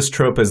think of this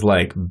trope as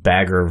like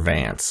Bagger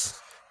Vance.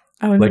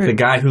 Like the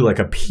guy who like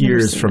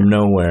appears from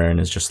nowhere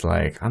and is just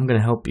like, I'm going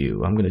to help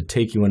you. I'm going to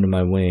take you under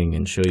my wing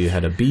and show you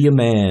how to be a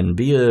man,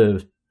 be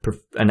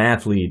an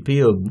athlete, be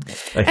a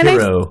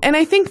hero. And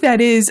I think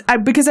that is,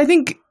 because I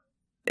think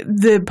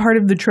the part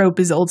of the trope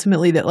is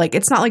ultimately that like,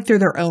 it's not like they're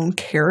their own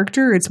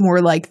character. It's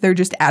more like they're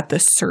just at the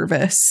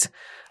service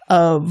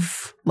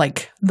of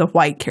like the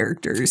white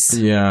characters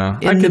in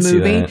the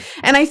movie.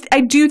 And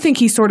I do think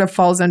he sort of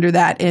falls under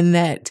that in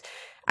that,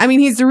 I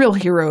mean, he's the real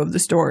hero of the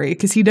story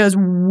because he does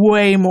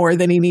way more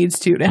than he needs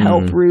to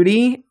help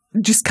Rudy,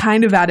 just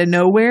kind of out of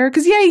nowhere.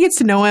 Because, he gets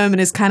to know him and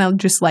is kind of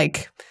just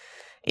like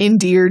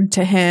endeared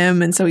to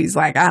him. And so he's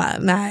like,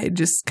 I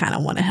just kind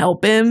of want to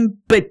help him.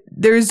 But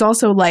there's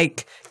also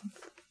like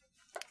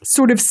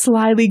sort of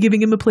slyly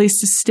giving him a place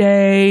to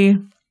stay.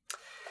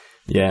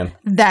 Yeah.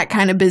 That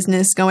kind of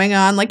business going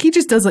on. Like he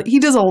does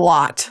a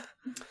lot.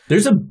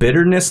 There's a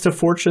bitterness to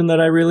Fortune that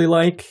I really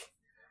like.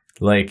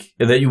 Like,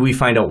 that we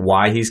find out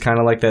why he's kind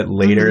of like that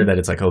later, that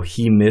it's like, oh,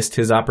 he missed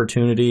his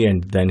opportunity,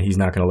 and then he's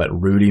not going to let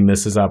Rudy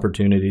miss his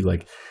opportunity.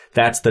 Like,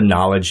 that's the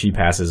knowledge he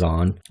passes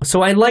on.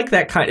 So I like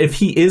that kind. If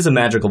he is a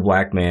magical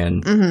black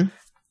man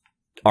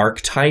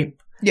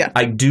archetype,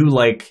 I do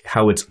like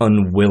how it's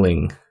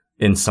unwilling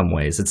in some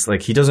ways. It's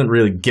like he doesn't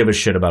really give a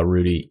shit about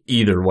Rudy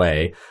either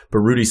way, but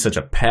Rudy's such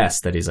a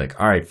pest that he's like,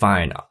 all right,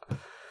 fine.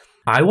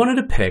 I wanted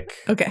to pick...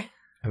 Okay.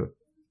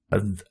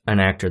 An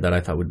actor that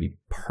I thought would be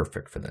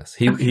perfect for this.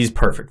 He's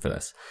perfect for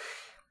this.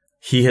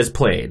 He has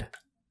played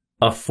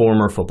a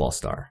former football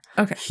star.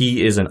 Okay.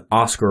 He is an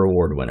Oscar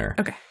Award winner.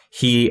 Okay.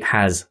 He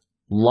has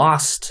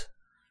lost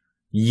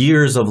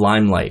years of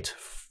limelight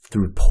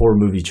through poor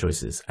movie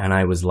choices. And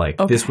I was like,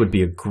 this would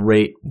be a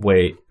great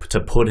way to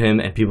put him,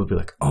 and people would be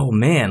like, oh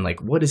man,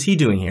 like what is he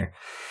doing here?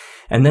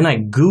 And then I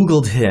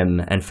Googled him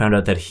and found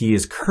out that he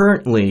is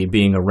currently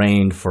being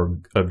arraigned for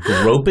a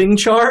groping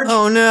charge.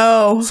 Oh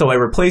no. So I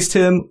replaced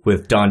him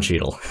with Don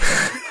Cheadle.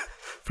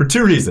 For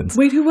 2 reasons.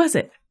 Wait, who was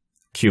it?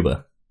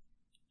 Cuba.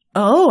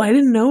 Oh, I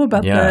didn't know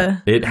about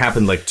it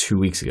happened like 2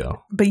 weeks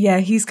ago. But yeah,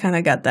 he's kind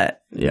of got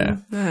that. Yeah.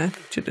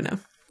 Should have known.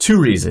 2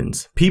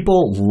 reasons.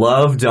 People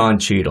love Don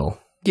Cheadle.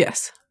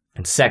 Yes.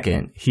 And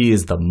second, he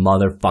is the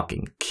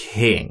motherfucking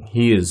king.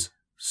 He is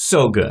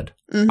so good.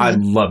 Mm-hmm. I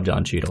love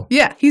Don Cheadle.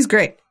 Yeah, he's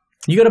great.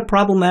 You got a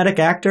problematic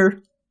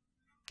actor?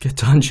 Get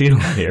Don Cheadle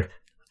in here.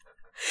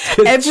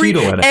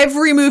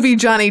 Every movie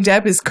Johnny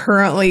Depp is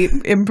currently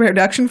in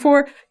production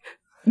for,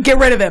 get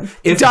rid of him.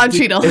 Don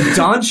Cheadle. If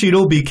Don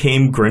Cheadle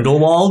became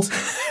Grindelwald,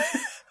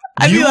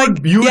 you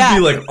would be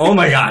like, oh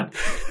my God.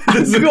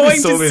 I'm going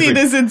to see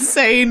this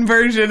insane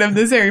version of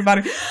this Harry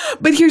Potter.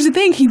 But here's the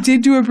thing. He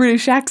did do a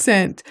British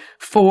accent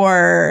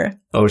for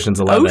Ocean's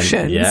 11.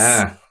 Oceans.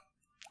 Yeah.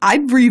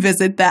 I'd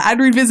revisit that. I'd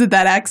revisit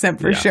that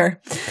accent for sure.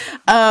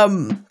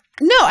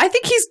 No, I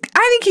think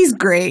he's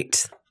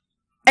great.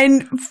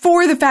 And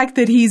for the fact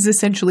that he's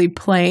essentially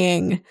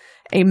playing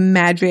a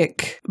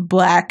magic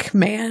black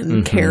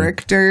man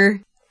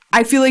character,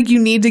 I feel like you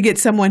need to get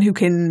someone who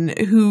can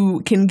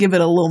give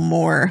it a little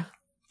more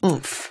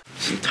oomph.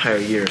 This entire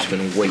year has been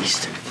a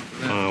waste.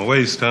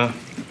 Waste, huh?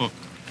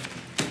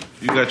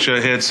 You got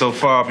your head so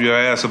far up your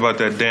ass about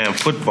that damn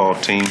football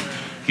team,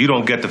 you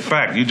don't get the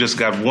fact. You just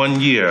got 1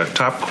 year,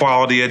 top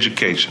quality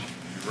education.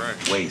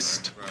 Right.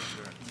 Waste.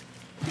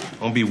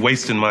 Don't be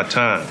wasting my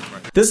time.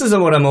 This is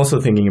what I'm also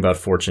thinking about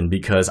Fortune,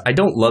 because I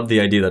don't love the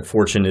idea that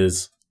Fortune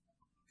is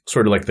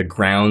sort of like the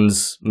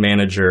grounds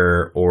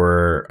manager,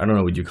 or I don't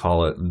know what you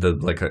call it.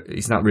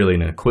 He's not really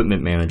an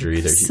equipment manager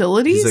either.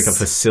 Facilities? He's like a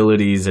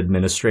facilities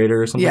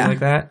administrator or something like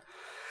that.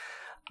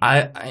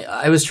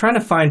 I was trying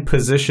to find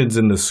positions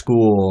in the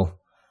school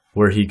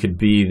where he could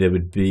be that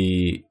would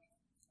be,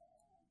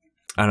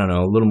 I don't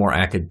know, a little more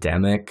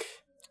academic.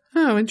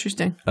 Oh,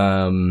 interesting.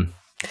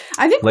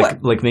 I think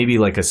like maybe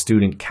like a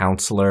student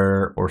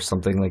counselor or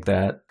something like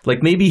that.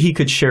 Like maybe he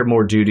could share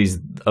more duties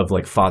of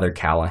like Father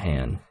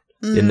Callahan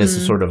in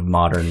this sort of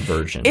modern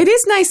version. It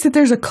is nice that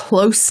there's a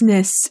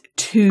closeness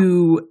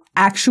to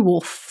actual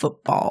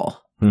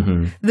football.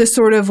 Mm-hmm. The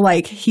sort of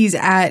like he's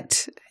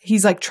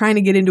like trying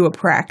to get into a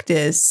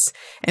practice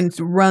and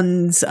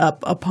runs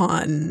up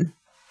upon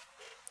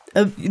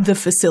the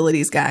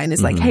facilities guy and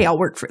is like, hey, I'll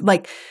work for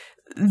like.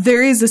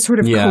 There is a sort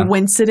of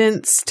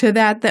coincidence to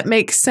that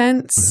makes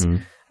sense,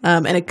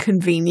 and a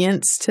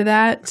convenience to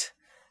that.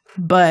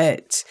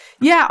 But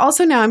yeah,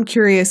 also now I'm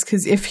curious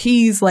because if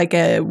he's like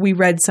we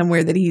read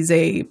somewhere that he's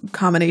a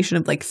combination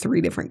of like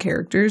 3 different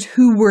characters.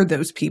 Who were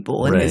those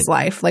people in his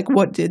life? Like,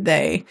 what did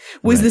they?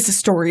 Was this a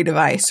story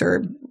device,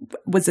 or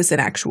was this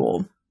an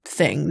actual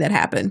thing that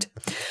happened?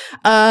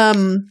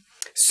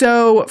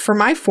 So for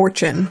my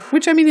Fortune,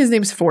 which I mean, his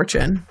name's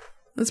Fortune.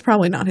 That's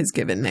probably not his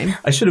given name.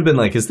 I should have been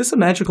like, is this a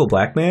magical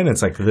black man?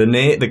 It's like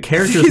the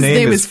character's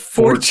name is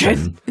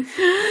Fortune.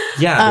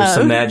 Yeah, there's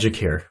some magic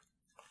here.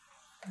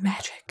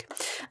 Magic.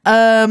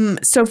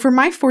 So for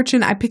my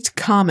Fortune, I picked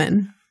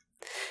Common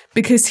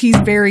because he's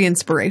very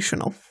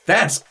inspirational.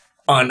 That's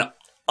an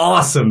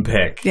awesome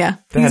pick. Yeah,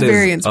 he's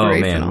very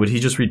inspirational. Oh man, would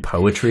he just read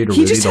poetry to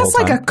He read just the has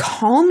whole like time? a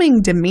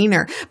calming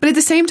demeanor. But at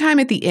the same time,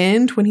 at the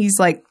end, when he's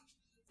like,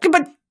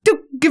 but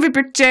give it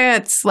a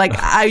chance, like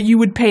you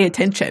would pay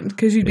attention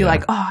because you'd be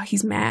like, oh,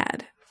 he's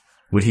mad.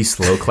 Would he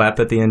slow clap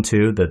at the end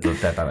too? That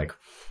like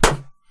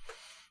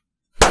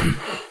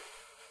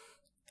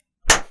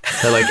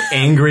that like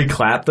angry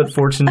clap that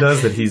Fortune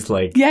does that he's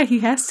like. Yeah, he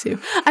has to.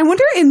 I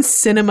wonder in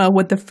cinema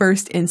what the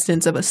first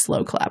instance of a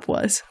slow clap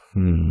was.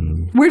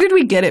 Where did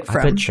we get it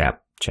from? I bet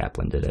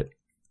Chaplin did it.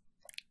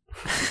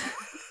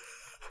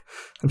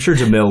 I'm sure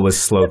Jamil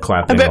was slow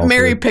clapping. I bet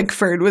Mary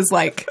Pickford was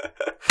like,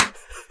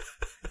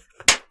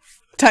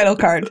 title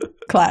card,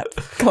 clap,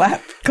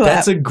 clap, clap.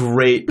 That's a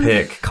great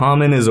pick.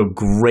 Common is a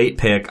great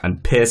pick. I'm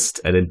pissed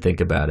I didn't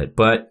think about it,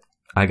 but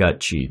I got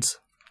Cheeds.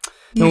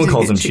 No one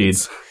calls him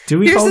Cheeds. Do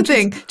we? Here's the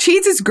thing.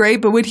 Cheeds is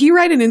great, but would he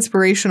write an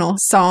inspirational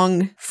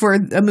song for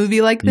a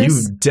movie like this?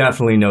 You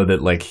definitely know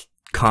that like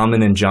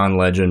Common and John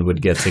Legend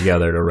would get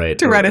together to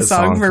write a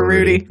song for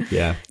Rudy.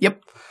 Yeah.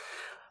 Yep.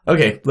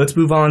 Okay, let's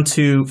move on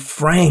to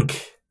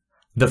Frank,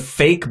 the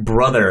fake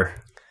brother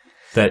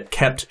that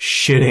kept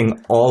shitting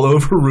all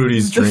over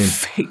Rudy's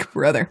dreams. The fake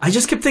brother. I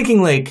just kept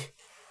thinking, like,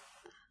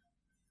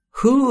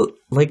 who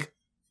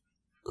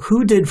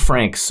did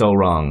Frank so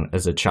wrong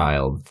as a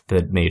child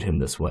that made him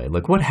this way?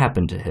 Like, what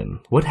happened to him?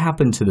 What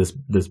happened to this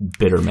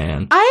bitter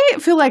man? I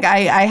feel like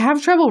I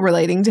have trouble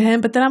relating to him,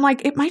 but then I'm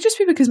like, it might just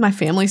be because my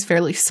family's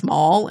fairly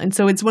small. And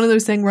so it's one of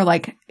those things where,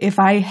 like, if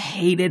I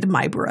hated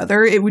my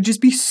brother, it would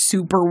just be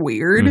super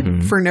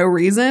weird for no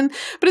reason.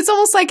 But it's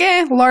almost like,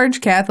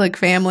 large Catholic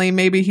family.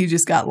 Maybe he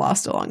just got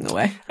lost along the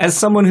way. As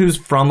someone who's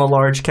from a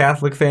large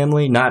Catholic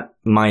family, not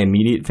my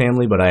immediate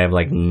family, but I have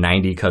like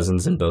 90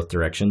 cousins in both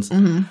directions.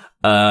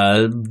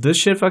 This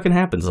shit fucking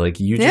happens. Like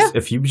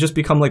if you just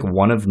become like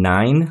one of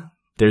 9,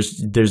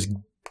 there's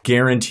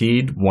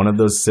guaranteed one of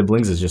those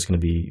siblings is just going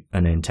to be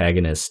an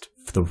antagonist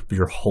for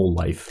your whole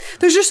life.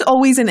 There's just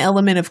always an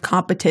element of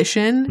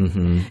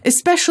competition,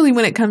 especially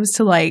when it comes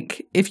to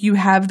like if you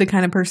have the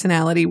kind of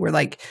personality where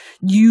like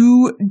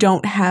you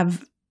don't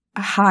have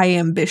high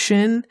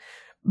ambition,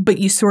 but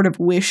you sort of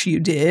wish you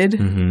did.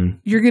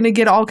 You're going to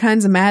get all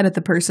kinds of mad at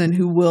the person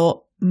who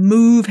will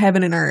move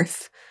heaven and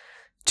earth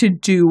to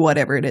do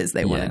whatever it is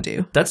they want to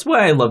do. That's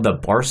why I love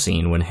that bar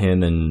scene when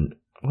him and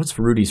what's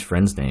Rudy's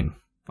friend's name?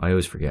 I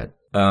always forget.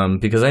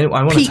 Because I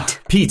want to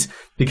Pete.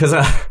 Because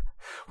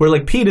where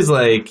like Pete is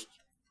like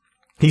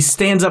he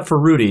stands up for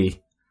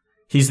Rudy.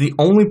 He's the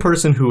only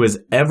person who has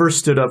ever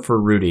stood up for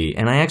Rudy,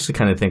 and I actually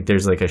kind of think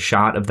there's like a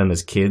shot of them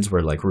as kids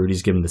where like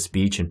Rudy's giving the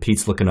speech and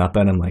Pete's looking up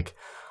at him like,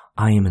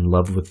 I am in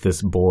love with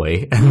this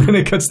boy. And then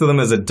it cuts to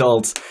them as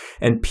adults,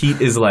 and Pete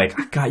is like,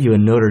 I got you a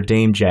Notre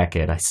Dame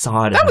jacket. I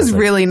saw it. That was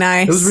really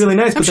nice. It was really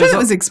nice. I'm sure it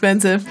was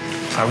expensive.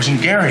 I was in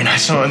Gary and I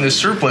saw it in the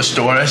surplus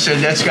store and I said,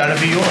 that's got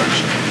to be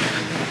yours.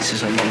 This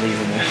is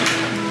unbelievable.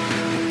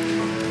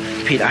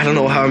 Pete, I don't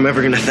know how I'm ever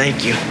going to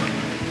thank you.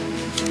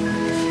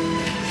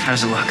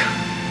 How's it look?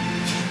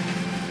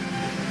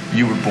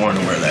 You were born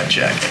to wear that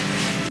jacket.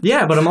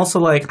 Yeah, but I'm also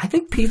like, I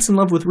think Pete's in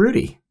love with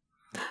Rudy.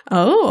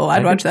 Oh,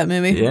 I'd watch that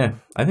movie. Yeah,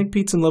 I think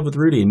Pete's in love with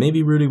Rudy.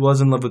 Maybe Rudy was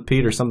in love with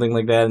Pete or something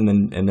like that,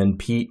 and then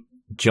Pete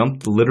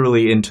jumped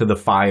literally into the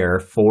fire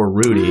for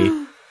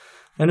Rudy.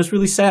 And it's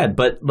really sad.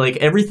 But like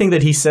everything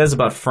that he says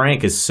about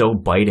Frank is so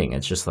biting.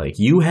 It's just like,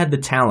 you had the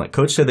talent.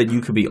 Coach said that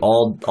you could be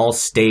all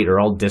state or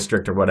all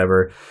district or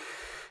whatever.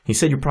 He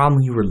said your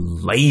problem, you were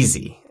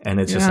lazy. And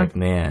it's just like,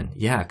 man,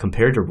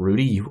 compared to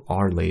Rudy, you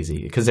are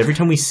lazy. Because every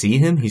time we see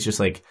him, he's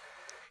just like,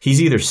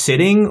 he's either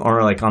sitting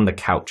or like on the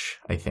couch,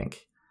 I think.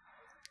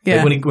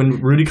 Yeah. Like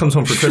when Rudy comes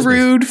home for Christmas.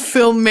 Shrewd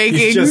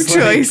filmmaking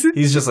choice. Like,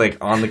 he's just like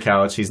on the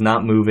couch. He's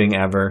not moving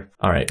ever.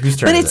 All right. Whose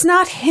turn is it? But it's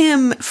not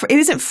him. It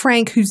isn't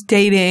Frank who's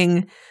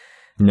dating.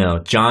 No,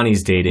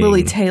 Johnny's dating.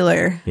 Lily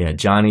Taylor. Yeah,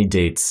 Johnny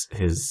dates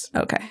his.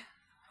 Okay.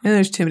 And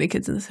there's too many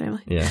kids in this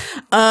family. Yeah.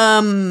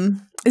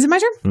 Is it my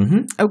turn?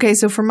 Mm-hmm. Okay,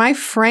 so for my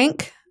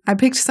Frank, I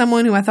picked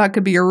someone who I thought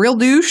could be a real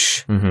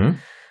douche,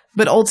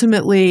 but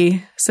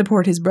ultimately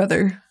support his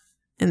brother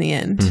in the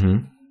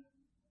end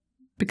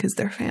because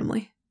they're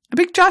family. I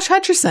picked Josh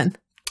Hutcherson.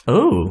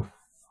 Oh.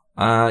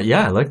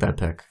 Yeah, I like that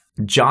pick.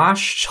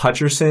 Josh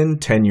Hutcherson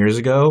 10 years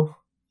ago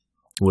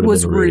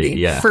was Rudy.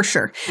 Yeah. For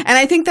sure. And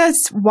I think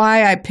that's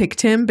why I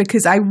picked him,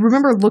 because I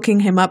remember looking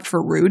him up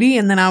for Rudy,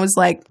 and then I was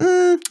like,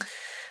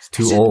 it's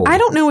too old. I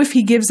don't know if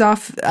he gives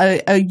off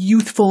a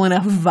youthful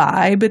enough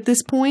vibe at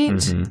this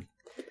point.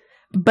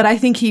 But I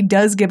think he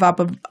does give off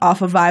a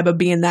vibe of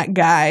being that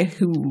guy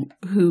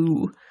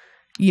who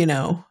you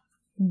know,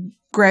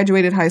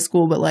 graduated high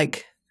school, but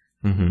like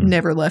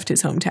never left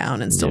his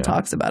hometown and still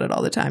talks about it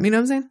all the time. You know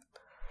what I'm saying?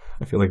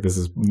 I feel like this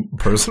is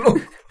personal.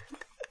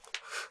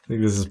 I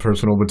think this is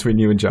personal between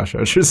you and Josh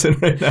Hutcherson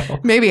right now.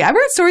 Maybe. I've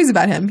heard stories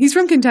about him. He's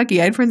from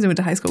Kentucky. I had friends who went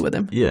to high school with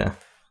him. Yeah.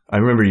 I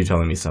remember you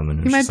telling me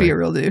someone. He might be a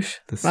real douche.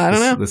 I don't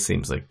know. This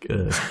seems like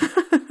a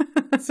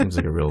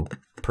real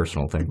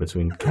personal thing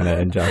between Kenna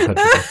and Josh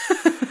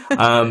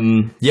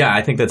Hutcherson. Yeah,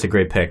 I think that's a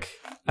great pick.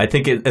 I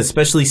think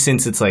especially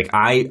since it's like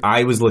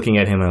I was looking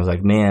at him and I was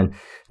like, man,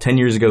 10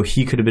 years ago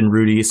he could have been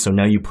Rudy, so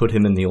now you put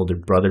him in the older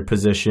brother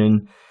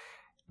position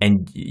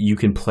and you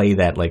can play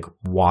that like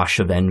wash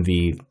of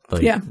envy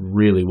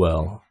really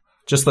well.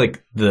 Just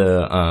like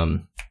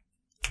the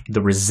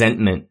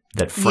resentment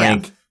that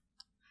Frank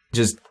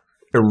just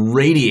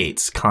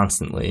irradiates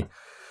constantly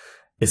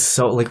is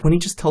so like when he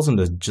just tells him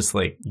to just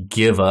like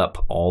give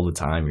up all the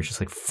time, you're just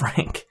like,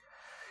 Frank,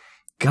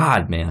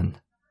 God, man,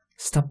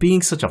 stop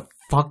being such a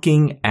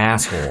fucking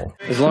asshole.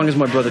 As long as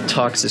my brother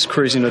talks this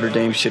crazy Notre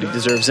Dame shit, he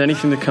deserves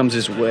anything that comes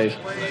his way.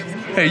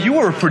 Hey, you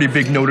were a pretty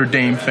big Notre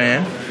Dame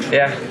fan.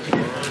 Yeah.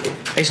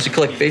 I used to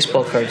collect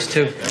baseball cards,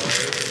 too.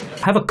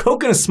 Have a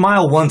Coke and a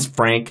smile once,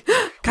 Frank.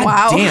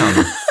 God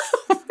damn.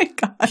 Oh my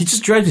God. He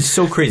just drives me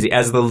so crazy.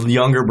 As the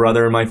younger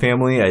brother in my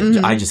family,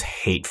 I just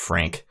hate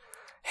Frank.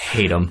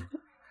 Hate him.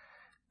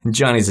 And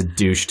Johnny's a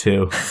douche,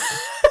 too.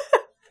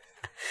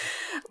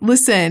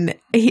 Listen,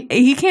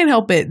 he can't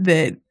help it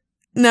that...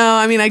 No,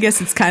 I mean, I guess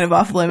it's kind of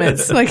off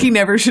limits. Like, he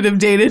never should have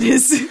dated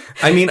his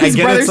I mean, his I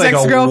get it's like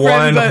a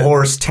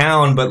one-horse but...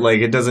 town, but, like,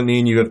 it doesn't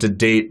mean you have to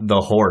date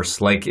the horse.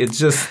 Like, it's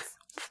just...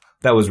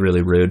 That was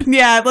really rude.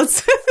 Yeah, we'll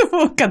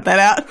cut that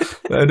out.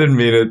 I didn't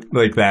mean it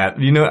like that.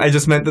 You know, I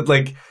just meant that,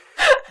 like,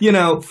 you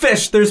know,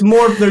 fish. There's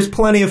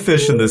plenty of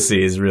fish in the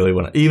sea is really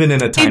what, even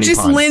in a tiny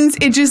pond.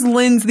 It just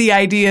lends the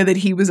idea that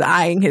he was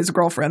eyeing his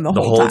girlfriend the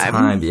whole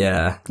time.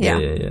 Yeah.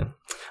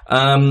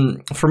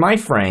 For my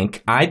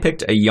Frank, I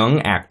picked a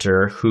young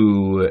actor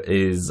who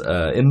is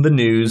in the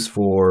news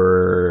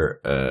for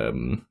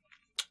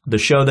the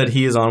show that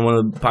he is on, one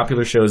of the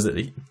popular shows that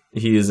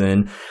he is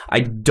in. I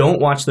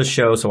don't watch the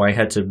show, so I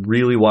had to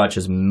really watch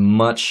as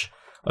much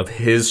of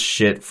his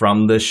shit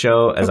from this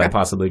show as I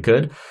possibly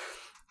could.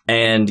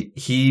 And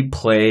he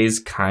plays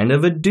kind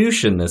of a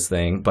douche in this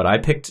thing, but I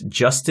picked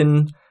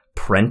Justin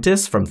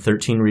Prentice from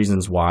 13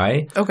 Reasons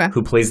Why,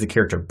 who plays the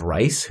character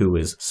Bryce, who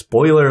is,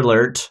 spoiler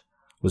alert,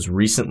 was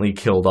recently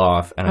killed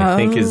off, and I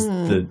think is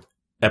the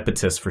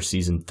impetus for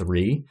season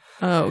 3.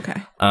 Oh,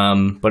 okay.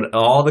 But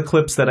all the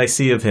clips that I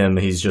see of him,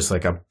 he's just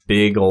like a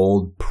big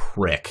old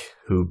prick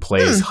who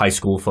plays high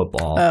school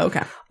football. Oh,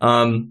 okay.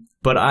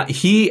 But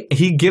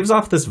he gives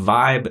off this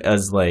vibe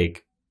as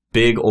like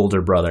big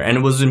older brother, and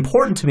it was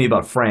important to me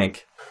about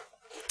Frank,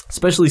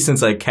 especially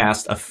since I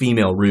cast a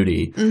female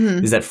Rudy,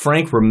 is that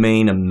Frank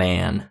remain a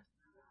man.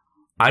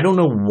 I don't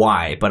know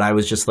why, but I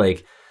was just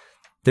like,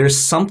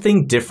 there's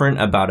something different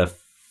about a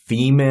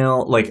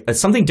female, like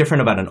something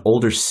different about an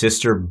older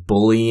sister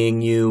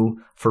bullying you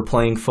for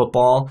playing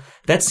football.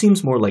 That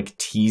seems more like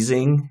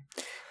teasing.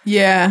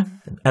 Yeah.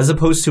 As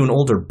opposed to an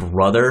older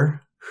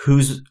brother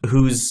who's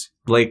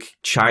like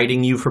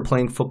chiding you for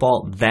playing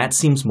football. That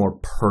seems more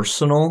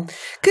personal.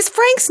 Because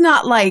Frank's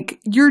not like,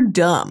 you're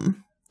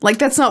dumb. Like,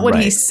 that's not what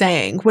he's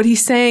saying. What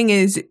he's saying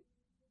is,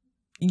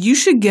 you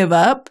should give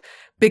up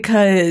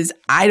because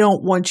I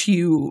don't want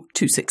you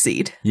to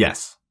succeed.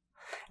 Yes.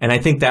 And I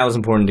think that was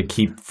important to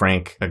keep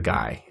Frank a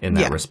guy in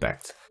that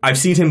respect. I've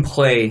seen him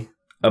play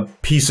a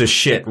piece of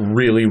shit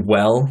really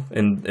well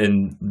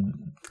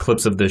in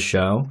clips of this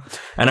show.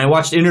 And I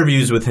watched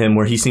interviews with him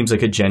where he seems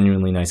like a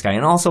genuinely nice guy.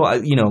 And also,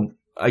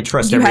 I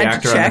trust every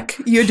actor.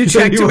 You had to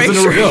check to make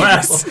sure.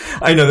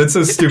 I know, that's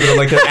so stupid. I'm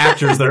like, they're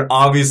actors that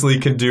obviously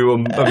can do a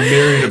myriad of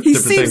different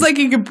things. He seems like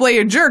he can play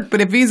a jerk,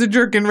 but if he's a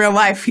jerk in real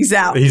life, he's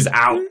out. He's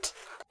out.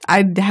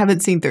 I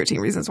haven't seen 13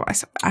 Reasons Why,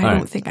 so I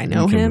don't think I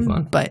know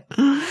him, but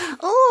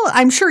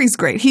I'm sure he's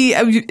great.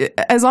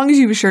 As long as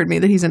you've assured me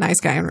that he's a nice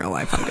guy in real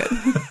life, I'm good.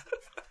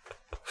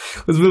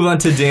 Let's move on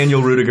to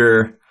Daniel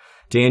Rudiger.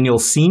 Daniel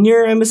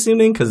Sr., I'm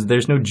assuming, because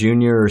there's no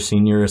junior or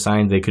senior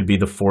assigned. They could be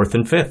the 4th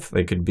and 5th.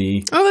 They could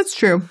be... Oh, that's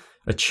true.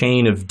 A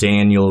chain of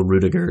Daniel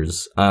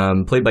Rudigers.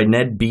 Played by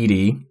Ned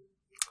Beatty.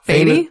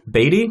 Beatty?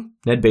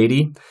 Ned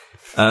Beatty.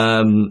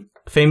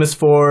 Famous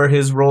for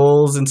his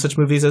roles in such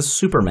movies as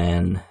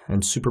Superman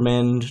and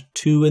Superman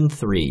 2 and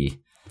 3.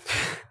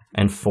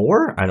 And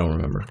 4? I don't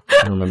remember.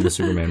 I don't remember the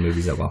Superman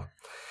movies that well.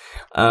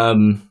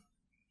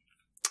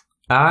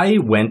 I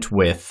went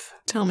with...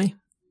 Tell me.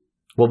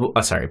 Well,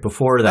 sorry,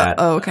 before that.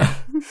 Okay.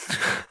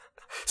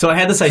 So I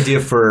had this idea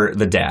for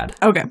the dad.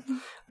 Okay.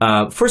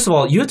 First of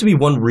all, you have to be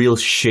one real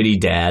shitty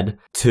dad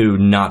to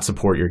not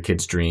support your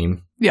kid's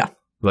dream. Yeah.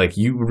 Like,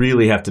 you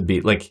really have to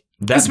be, like,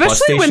 that especially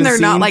bus station when they're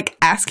scene, not, like,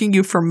 asking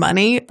you for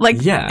money. Like,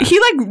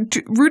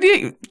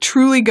 Rudy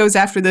truly goes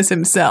after this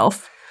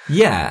himself.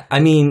 Yeah. I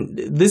mean,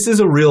 this is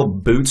a real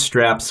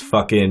bootstraps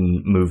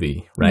fucking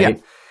movie, right?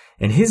 Yeah.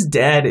 And his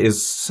dad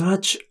is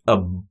such a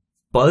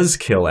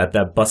buzzkill at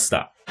that bus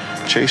stop.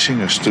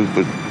 Chasing a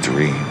stupid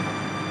dream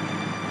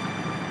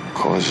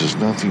causes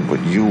nothing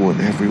but you and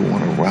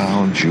everyone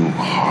around you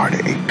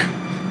heartache.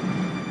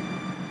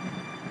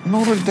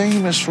 Notre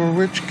Dame is for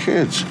rich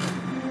kids,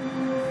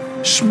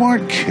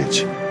 smart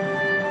kids,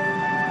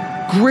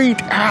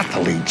 great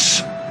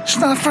athletes. It's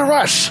not for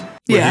us.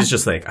 Yeah. He's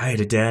just like, I had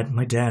a dad.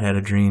 My dad had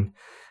a dream.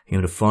 He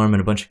owned a farm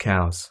and a bunch of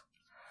cows.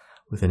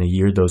 Within a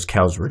year, those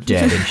cows were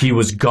dead, and he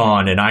was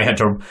gone, and I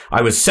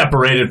was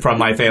separated from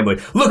my family.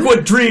 Look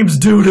what dreams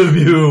do to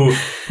you!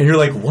 And you're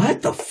like,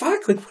 what the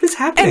fuck? Like, what is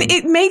happening? And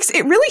it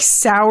really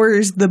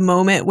sours the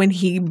moment when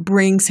he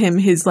brings him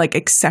his, like,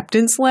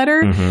 acceptance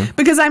letter. Mm-hmm.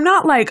 Because I'm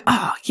not like,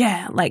 oh,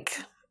 yeah, like,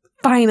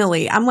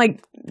 finally. I'm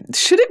like,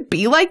 should it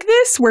be like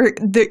this? Where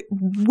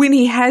when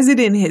he has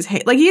it in his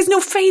hand, like, he has no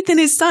faith in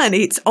his son.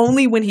 It's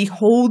only when he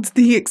holds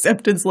the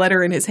acceptance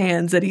letter in his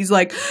hands that he's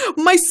like,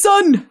 my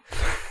son!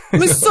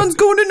 My son's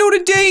going to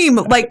Notre Dame.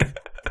 Like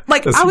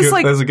I was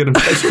like, that was a good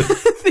impression.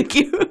 Thank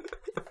you.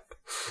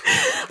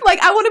 Like,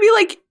 I want to be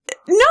like,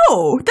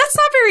 no, that's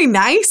not very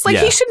nice. Like,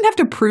 he shouldn't have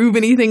to prove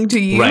anything to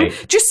you.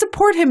 Right. Just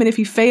support him, and if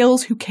he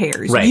fails, who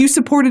cares? Right. You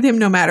supported him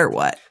no matter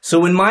what.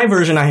 So in my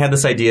version, I had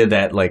this idea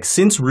that, like,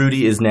 since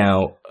Rudy is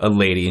now a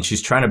lady and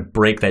she's trying to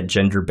break that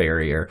gender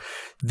barrier,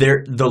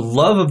 the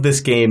love of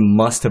this game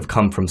must have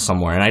come from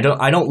somewhere. And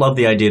I don't love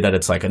the idea that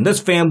it's like, in this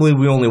family,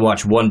 we only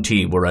watch one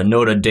team. We're a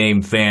Notre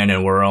Dame fan,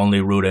 and we're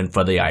only rooting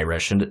for the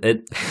Irish. And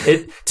it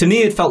to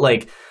me, it felt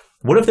like,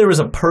 what if there was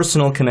a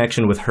personal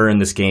connection with her in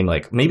this game?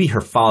 Like, maybe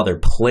her father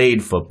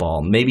played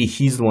football. Maybe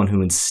he's the one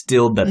who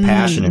instilled that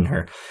passion in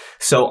her.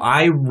 So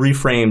I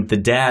reframed the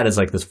dad as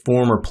like this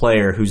former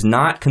player who's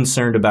not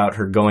concerned about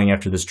her going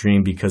after this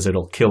dream because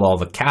it'll kill all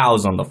the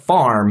cows on the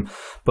farm,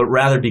 but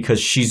rather because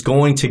she's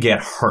going to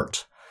get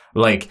hurt.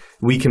 Like,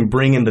 we can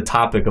bring in the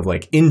topic of,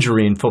 like,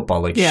 injury in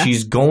football. Like, you're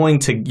going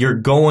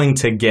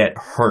to get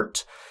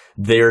hurt.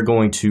 They're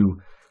going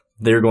to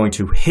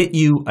hit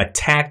you,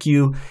 attack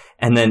you,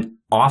 and then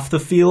off the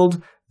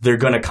field, they're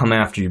going to come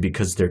after you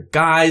because they're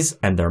guys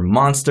and they're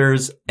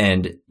monsters.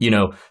 And,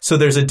 so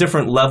there's a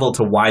different level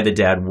to why the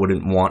dad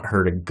wouldn't want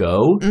her to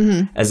go,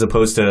 as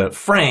opposed to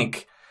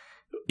Frank,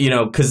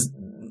 because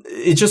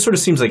it just sort of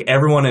seems like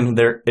everyone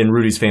in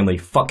Rudy's family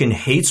fucking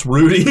hates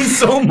Rudy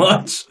so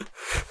much.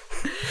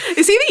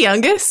 Is he the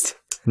youngest?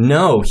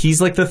 No,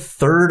 he's like the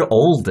third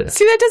oldest.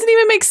 See, that doesn't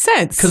even make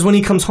sense. Because when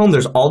he comes home,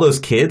 there's all those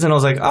kids, and I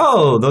was like,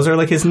 oh, those are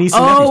like his nieces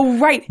and nephews. Oh,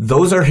 right.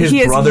 Those are his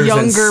brothers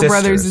and sisters. Younger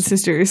brothers and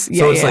sisters. Yeah,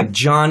 so it's like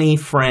Johnny,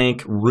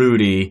 Frank,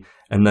 Rudy,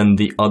 and then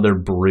the other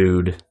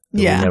brood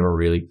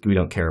that we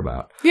don't care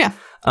about. Yeah.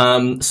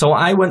 So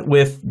I went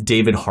with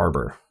David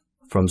Harbour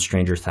from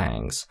Stranger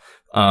Things.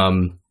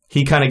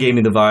 He kind of gave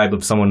me the vibe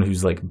of someone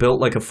who's like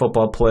built like a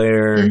football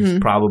player. Mm-hmm. He's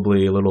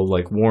probably a little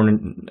like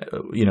worn,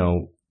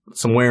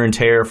 some wear and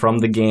tear from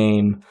the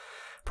game.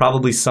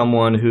 Probably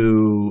someone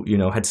who,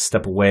 had to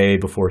step away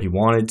before he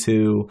wanted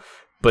to,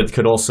 but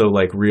could also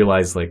like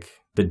realize like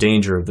the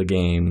danger of the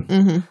game.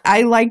 Mm-hmm.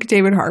 I like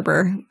David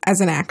Harbour as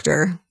an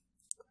actor.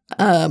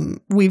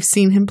 We've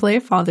seen him play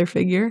a father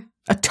figure,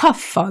 a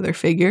tough father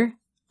figure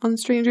on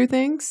Stranger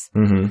Things.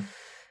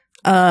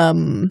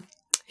 Mm-hmm.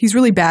 He's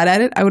really bad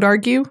at it, I would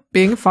argue,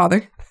 being a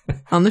father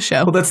on the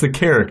show. Well, that's the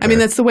character. I mean,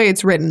 that's the way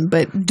it's written,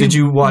 but did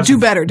you watch, do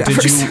better,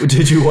 Duffers.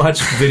 Did you watch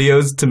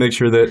videos to make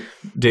sure that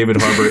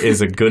David Harbour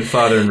is a good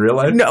father in real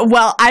life? No,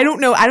 well, I don't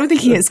know. I don't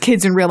think he has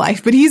kids in real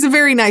life, but he's a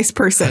very nice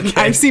person.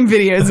 Okay. I've seen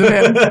videos of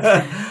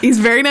him. He's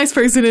a very nice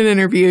person in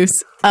interviews.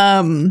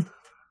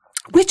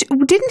 Which,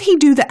 didn't he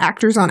do the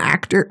actors on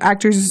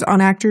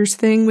actors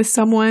thing with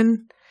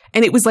someone?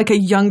 And it was like a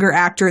younger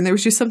actor, and there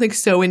was just something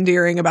so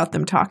endearing about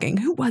them talking.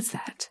 Who was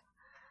that?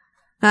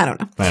 I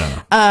don't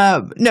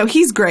know. No,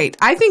 he's great.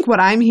 I think what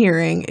I'm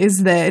hearing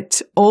is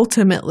that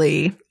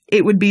ultimately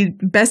it would be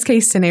best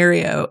case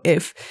scenario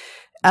if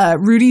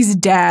Rudy's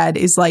dad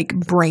is like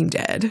brain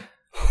dead.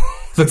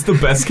 That's the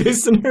best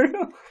case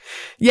scenario?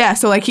 Yeah,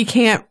 so like he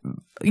can't,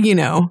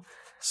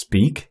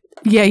 speak?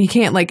 Yeah, he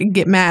can't like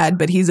get mad,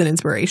 but he's an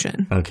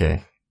inspiration.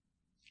 Okay.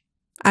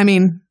 I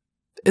mean,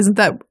 isn't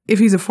that, if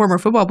he's a former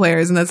football player,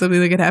 isn't that something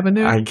that could happen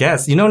to him? I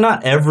guess.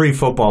 Not every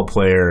football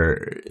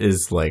player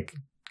is like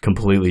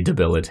completely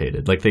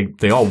debilitated. Like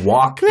they all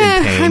walk in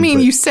pain. I mean,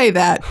 you say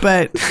that,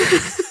 but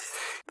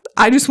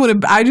I just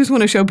want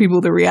to show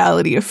people the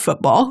reality of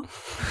football.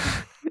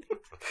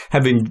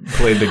 Having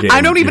played the game,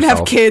 I don't even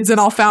have kids, and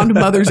I'll found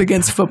mothers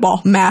against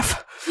football.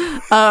 Math.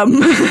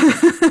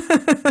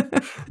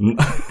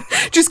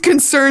 Just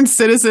concerned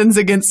citizens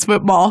against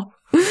football.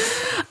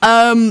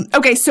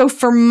 Okay, so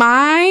for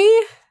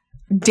my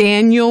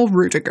Daniel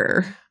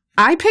Rudiger,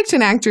 I picked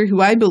an actor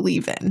who I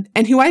believe in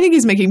and who I think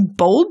is making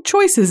bold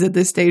choices at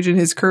this stage in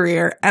his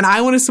career, and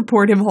I want to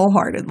support him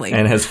wholeheartedly.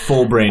 And has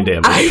full brain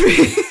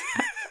damage.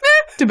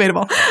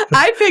 Debatable.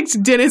 I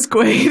picked Dennis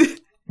Quaid.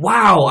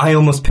 Wow, I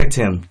almost picked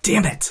him.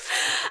 Damn it.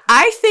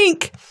 I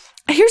think,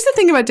 here's the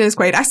thing about Dennis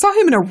Quaid. I saw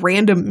him in a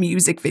random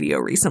music video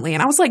recently,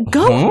 and I was like,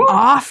 go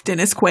off,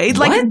 Dennis Quaid.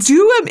 What? Like,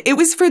 do him. It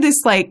was for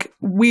this, like,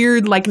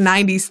 weird, like,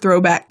 90s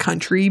throwback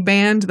country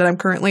band that I'm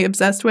currently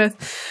obsessed with.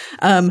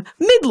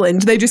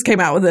 Midland. They just came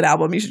out with an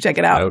album. You should check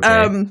it out.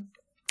 Okay.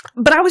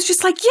 But I was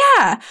just like,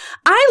 yeah,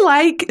 I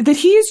like that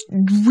he's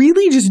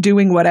really just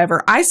doing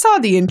whatever. I saw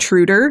The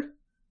Intruder,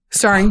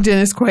 starring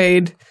Dennis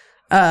Quaid,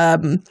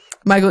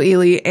 Michael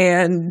Ealy,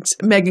 and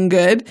Megan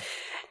Good.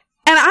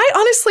 And I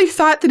honestly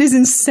thought that as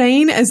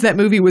insane as that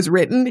movie was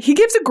written, he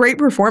gives a great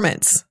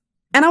performance.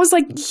 And I was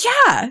like,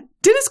 yeah,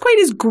 Dennis Quaid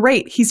is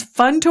great. He's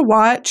fun to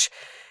watch.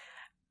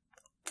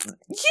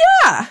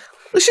 Yeah,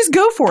 let's just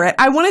go for it.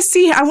 I want to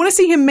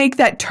see him make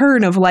that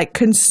turn of like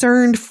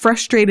concerned,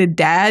 frustrated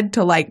dad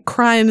to like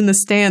crying in the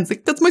stands.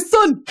 Like, that's my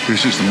son.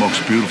 This is the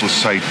most beautiful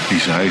sight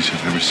these eyes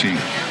have ever seen.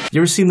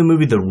 You ever seen the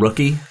movie The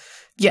Rookie?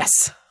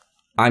 Yes.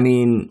 I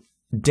mean,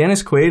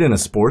 Dennis Quaid in a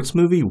sports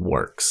movie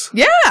works.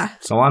 Yeah.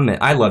 So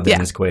I love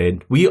Dennis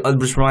Quaid.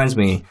 Which reminds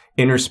me,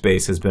 Inner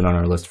Space has been on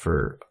our list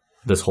for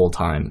this whole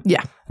time.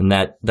 Yeah. And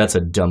that's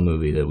a dumb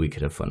movie that we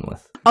could have fun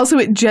with. Also,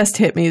 it just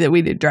hit me that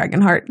we did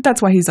Dragonheart.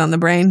 That's why he's on the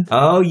brain.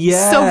 Oh,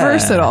 yeah. So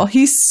versatile.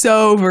 He's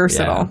so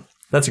versatile. Yeah.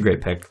 That's a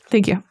great pick.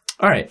 Thank you.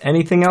 All right.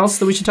 Anything else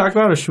that we should talk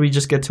about, or should we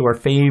just get to our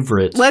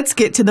favorite? Let's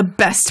get to the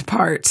best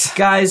part.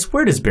 Guys,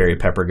 where does Barry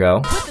Pepper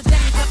go?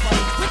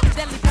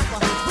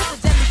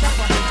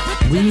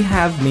 We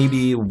have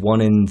maybe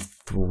 1 in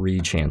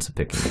 3 chance of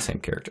picking the same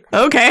character.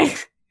 Okay.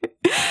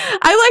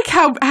 I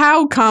like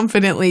how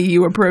confidently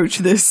you approach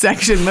this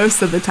section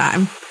most of the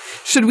time.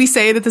 Should we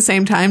say it at the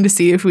same time to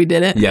see if we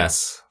did it?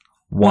 Yes.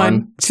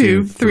 1,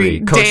 2, 3.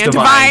 Coach Dan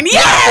Devine.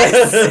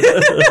 Yes!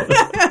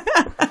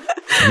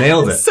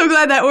 Nailed it. So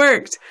glad that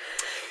worked.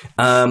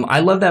 I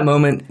love that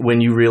moment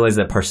when you realize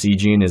that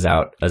Parsegian is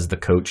out as the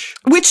coach.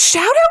 Which,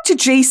 shout out to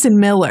Jason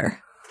Miller.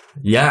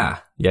 Yeah.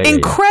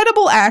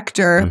 Incredible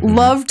actor. Mm-hmm.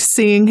 Loved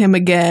seeing him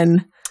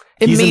again.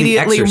 He's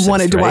immediately Exorcist,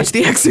 wanted to right? watch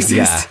The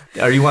Exorcist.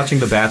 Yeah. Are you watching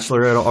The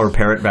Bachelor at all, or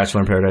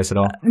Bachelor in Paradise at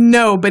all?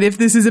 No, but if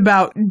this is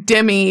about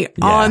Demi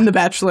on The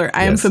Bachelor,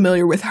 I am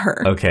familiar with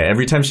her. Okay,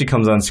 every time she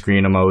comes on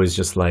screen, I'm always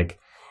just like,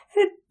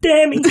 hey,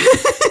 Demi,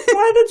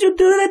 why did you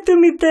do that to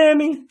me,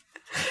 Demi?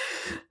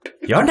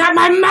 You're not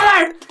my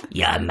mother!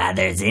 Your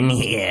mother's in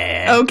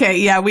here. Okay,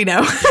 yeah, we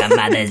know. Your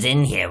mother's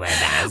in here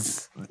with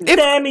us.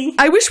 Demi.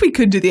 I wish we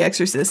could do The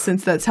Exorcist,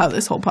 since that's how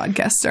this whole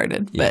podcast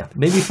started. Yeah, but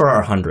maybe for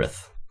our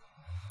 100th.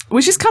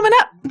 Which is coming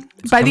up.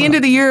 By the end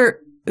of the year,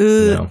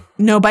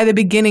 No, by the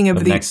beginning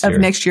of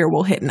next year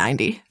we'll hit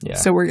 90. Yeah.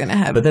 So we're going to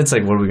have... But then it's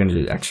like, what are we going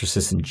to do?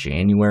 Exorcist in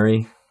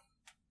January?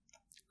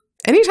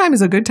 Anytime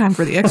is a good time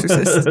for The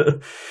Exorcist.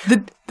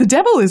 The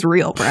devil is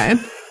real, Brian.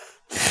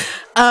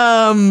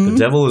 The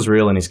devil is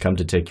real and he's come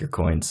to take your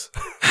coins.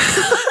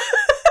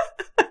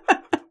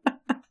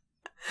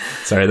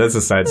 Sorry, that's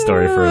a side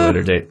story for a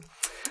later date.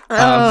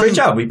 Great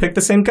job. We picked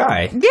the same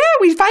guy. Yeah,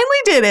 we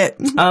finally did it.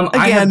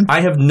 Again.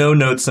 I have no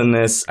notes on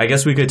this. I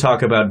guess we could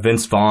talk about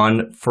Vince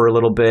Vaughn for a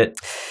little bit.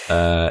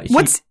 Who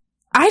is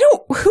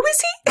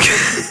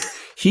he?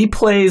 He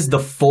plays the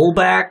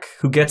fullback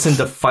who gets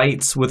into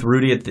fights with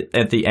Rudy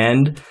at the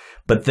end,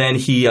 but then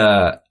he's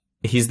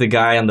the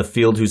guy on the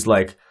field who's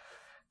like,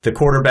 the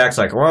quarterback's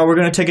like, well, we're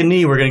going to take a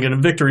knee. We're going to get a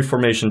victory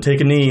formation.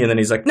 Take a knee. And then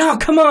he's like, no,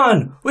 come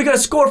on. We got to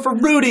score for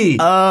Rudy.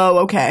 Oh,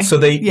 okay. So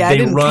I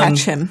didn't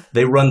catch him.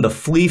 They run the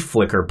flea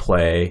flicker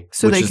play.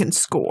 So they can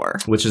score.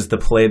 Which is the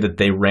play that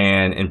they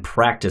ran in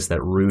practice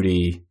that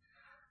Rudy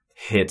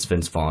hits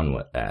Vince Vaughn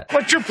with that.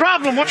 What's your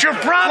problem? What's your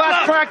problem?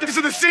 Last practice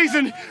of the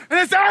season, and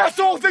this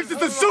asshole thinks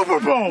it's the Super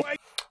Bowl.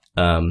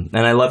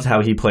 And I loved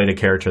how he played a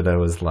character that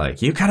was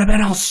like, you could have been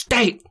all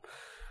state.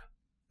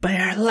 But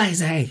you're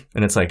lazy.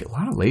 And it's like, a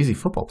lot of lazy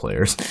football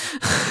players.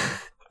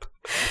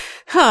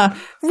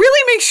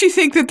 Really makes you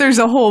think that there's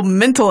a whole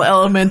mental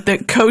element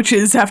that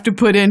coaches have to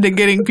put into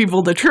getting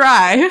people to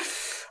try.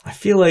 I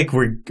feel like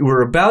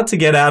we're about to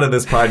get out of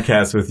this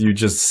podcast with you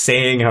just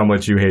saying how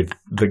much you hate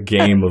the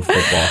game of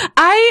football.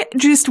 I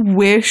just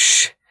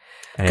wish...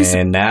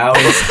 And now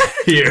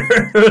it's here.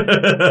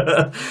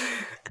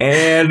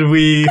 And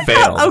we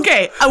failed.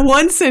 Okay,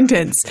 one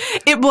sentence.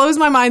 It blows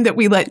my mind that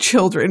we let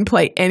children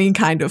play any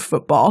kind of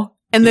football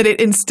and that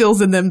it instills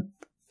in them.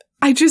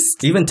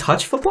 Even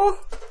touch football?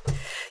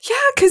 Yeah,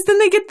 because then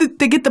they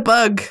get the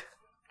bug.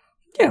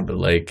 Yeah, but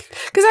like...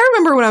 Because I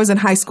remember when I was in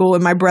high school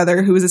and my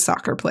brother, who was a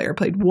soccer player,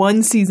 played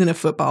one season of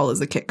football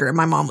as a kicker, and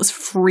my mom was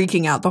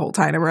freaking out the whole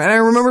time. And I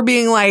remember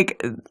being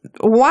like,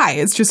 why?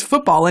 It's just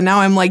football. And now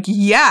I'm like,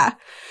 yeah,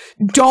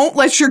 don't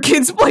let your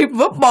kids play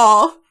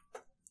football.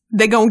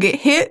 They gonna get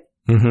hit.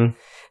 Mm-hmm.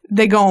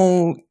 They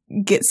gonna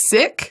get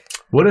sick.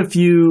 What if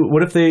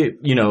they,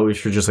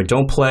 if you're just like,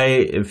 don't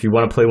play. If you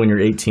want to play when you're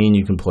 18,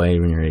 you can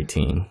play when you're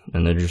 18.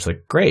 And they're just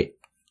like, great.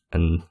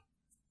 And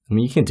I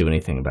mean, you can't do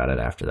anything about it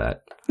after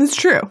that. That's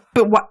true.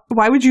 But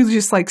why would you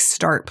just like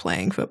start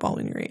playing football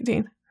when you're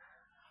 18?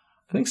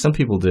 I think some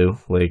people do,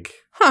 like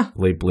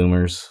late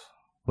bloomers,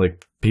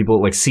 like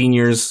people like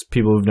seniors,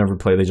 people who've never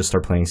played, they just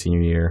start playing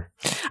senior year.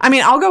 I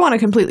mean, I'll go on a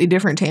completely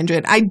different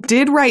tangent. I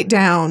did write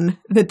down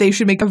that they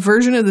should make a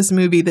version of this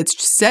movie that's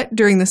set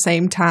during the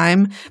same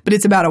time, but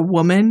it's about a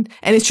woman,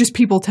 and it's just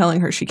people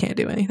telling her she can't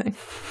do anything.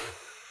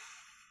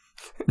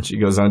 And she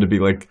goes on to be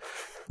like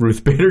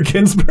Ruth Bader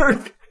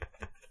Ginsburg.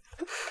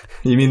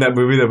 You mean that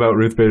movie about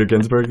Ruth Bader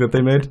Ginsburg that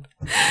they made?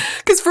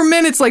 Because for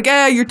men, it's like,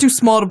 you're too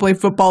small to play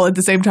football. At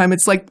the same time,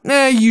 it's like,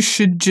 you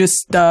should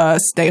just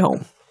stay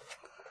home.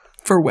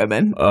 For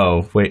women.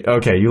 Oh, wait.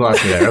 Okay, you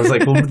lost me there. I was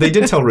like, well, they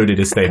did tell Rudy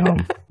to stay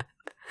home.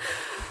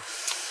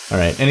 All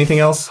right. Anything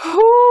else?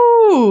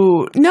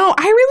 Oh, no,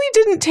 I really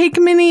didn't take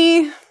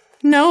many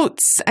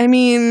notes. I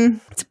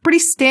mean, it's a pretty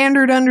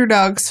standard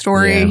underdog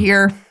story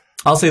here.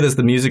 I'll say this.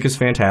 The music is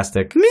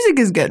fantastic. The music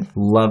is good.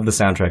 Love the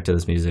soundtrack to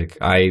this music.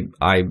 I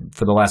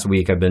for the last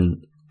week, I've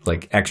been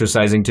like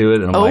exercising to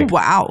it. And I'm like,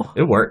 wow.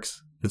 It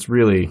works. It's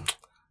really,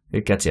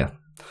 it gets you.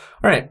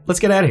 All right, let's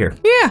get out of here.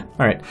 Yeah.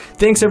 All right.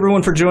 Thanks,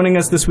 everyone, for joining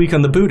us this week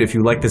on The Boot. If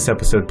you like this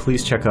episode,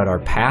 please check out our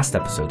past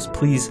episodes.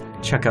 Please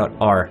check out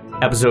our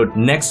episode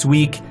next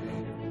week.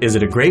 Is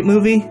it a great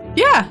movie?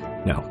 Yeah.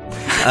 No.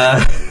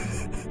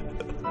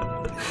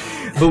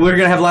 But we're going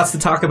to have lots to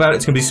talk about.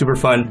 It's going to be super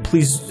fun.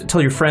 Please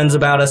tell your friends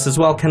about us as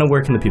well. Kenna,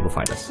 where can the people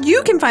find us?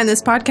 You can find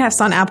this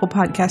podcast on Apple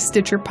Podcasts,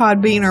 Stitcher,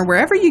 Podbean, or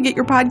wherever you get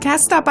your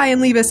podcasts. Stop by and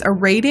leave us a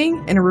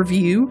rating and a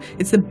review.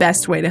 It's the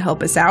best way to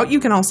help us out. You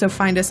can also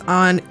find us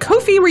on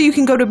Ko-fi, where you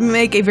can go to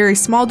make a very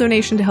small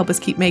donation to help us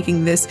keep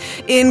making this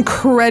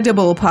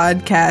incredible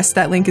podcast.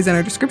 That link is in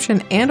our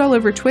description and all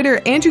over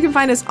Twitter. And you can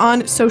find us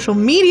on social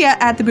media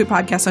at The Boot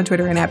Podcast on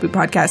Twitter and at Boot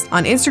Podcast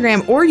on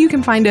Instagram. Or you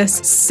can find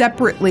us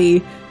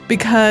separately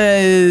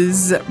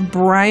because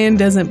Brian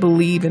doesn't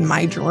believe in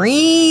my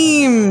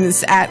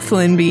dreams at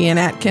Flynnby and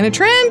at Kenna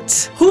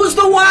Trent. Who's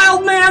the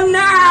wild man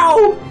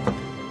now?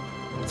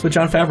 That's what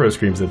Jon Favreau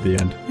screams at the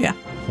end. Yeah.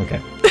 Okay.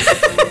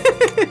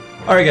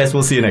 All right, guys.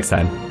 We'll see you next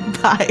time.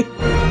 Bye.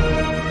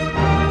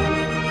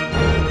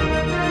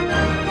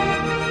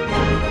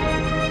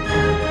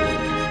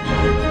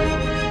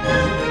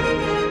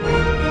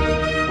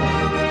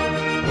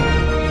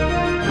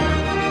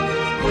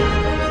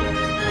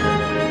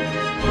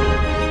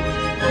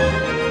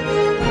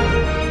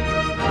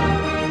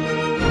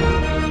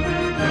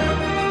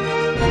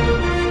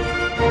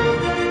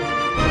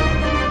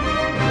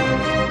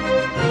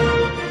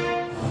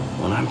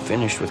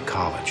 Finished with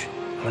college.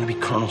 I'm going to be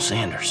Colonel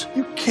Sanders.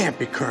 You can't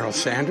be Colonel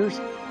Sanders.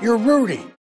 You're Rudy.